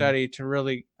weeks of study to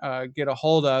really get a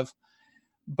hold of.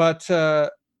 But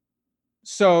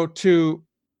so to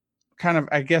kind of,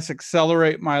 I guess,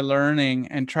 accelerate my learning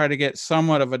and try to get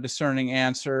somewhat of a discerning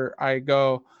answer, I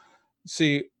go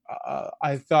see.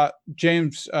 I thought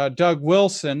Doug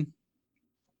Wilson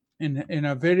in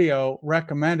a video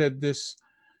recommended this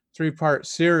 3-part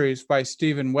series by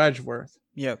Stephen Wedgeworth.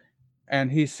 Yep. And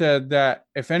he said that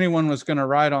if anyone was going to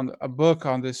write on a book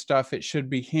on this stuff, it should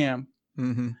be him.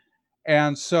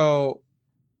 And so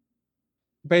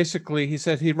basically he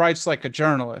said he writes like a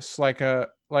journalist, like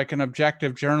an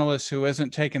objective journalist who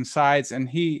isn't taking sides. And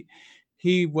he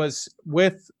was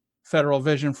with Federal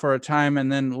Vision for a time and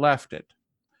then left it.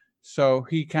 So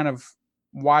he kind of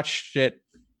watched it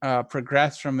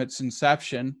progress from its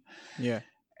inception. Yeah.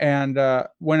 And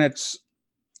when it's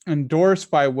endorsed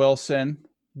by Wilson,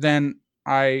 then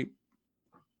I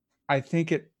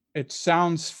think it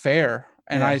sounds fair.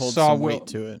 And I saw some weight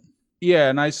to it. Yeah,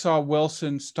 and I saw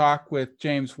Wilson's talk with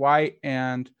James White,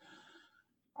 and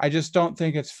I just don't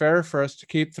think it's fair for us to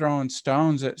keep throwing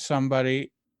stones at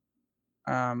somebody.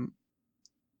 But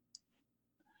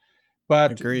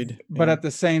agreed. But at the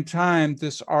same time,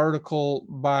 this article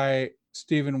by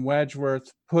Stephen Wedgeworth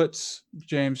puts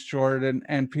James Jordan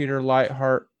and Peter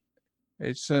Lightheart,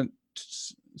 it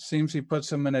seems he puts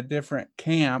them in a different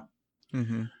camp,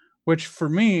 which for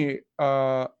me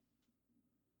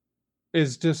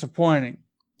is disappointing.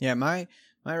 Yeah, my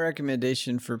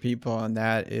recommendation for people on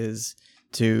that is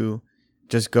to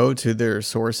just go to their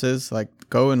sources, like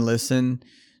go and listen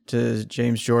to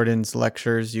James Jordan's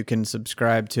lectures. You can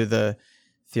subscribe to the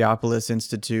Theopolis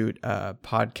Institute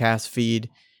podcast feed.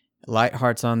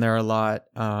 Lightheart's on there a lot.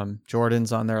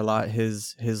 Jordan's on there a lot.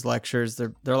 His lectures,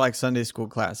 they're like Sunday school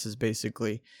classes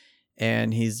basically.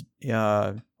 And he's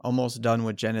almost done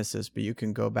with Genesis, but you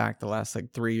can go back the last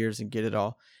 3 years and get it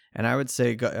all. And I would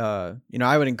say, I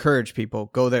would encourage people,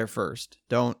 go there first.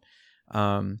 Don't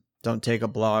take a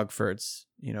blog for its,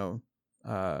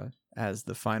 as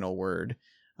the final word.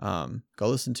 Go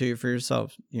listen to it for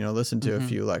yourself. Listen to a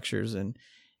few lectures and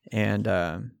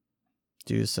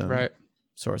do some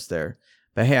source there.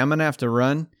 But hey, I'm gonna have to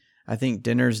run. I think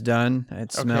dinner's done.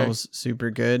 It smells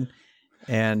super good.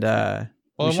 And well,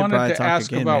 we I should wanted probably to talk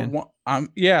ask again, about man.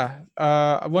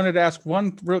 I wanted to ask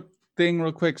one thing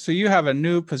real quick. So you have a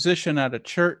new position at a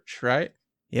church, right?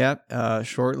 Yep.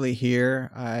 Shortly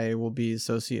here, I will be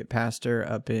associate pastor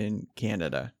up in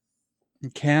Canada. In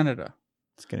Canada.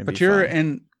 It's going to be But you're fun.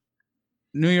 in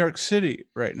New York City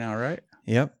right now, right?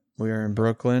 Yep. We are in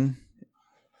Brooklyn.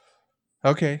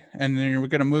 Okay. And then you're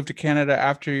going to move to Canada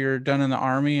after you're done in the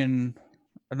Army in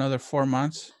another 4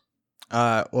 months?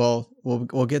 Well,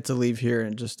 we'll get to leave here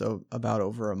in just about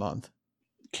over a month.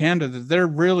 Canada, they're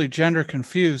really gender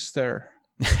confused there.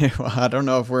 Well, I don't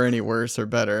know if we're any worse or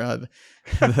better.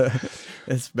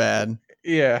 It's bad.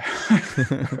 Yeah.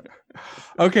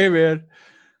 Okay, man.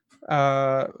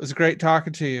 It was great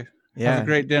talking to you. Yeah. Have a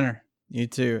great dinner. You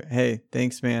too. Hey,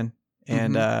 thanks, man.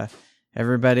 And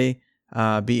everybody,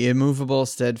 be immovable,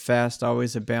 steadfast,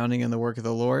 always abounding in the work of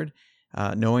the Lord,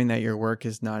 knowing that your work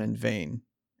is not in vain.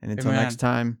 And until Amen. next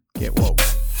time, get woke.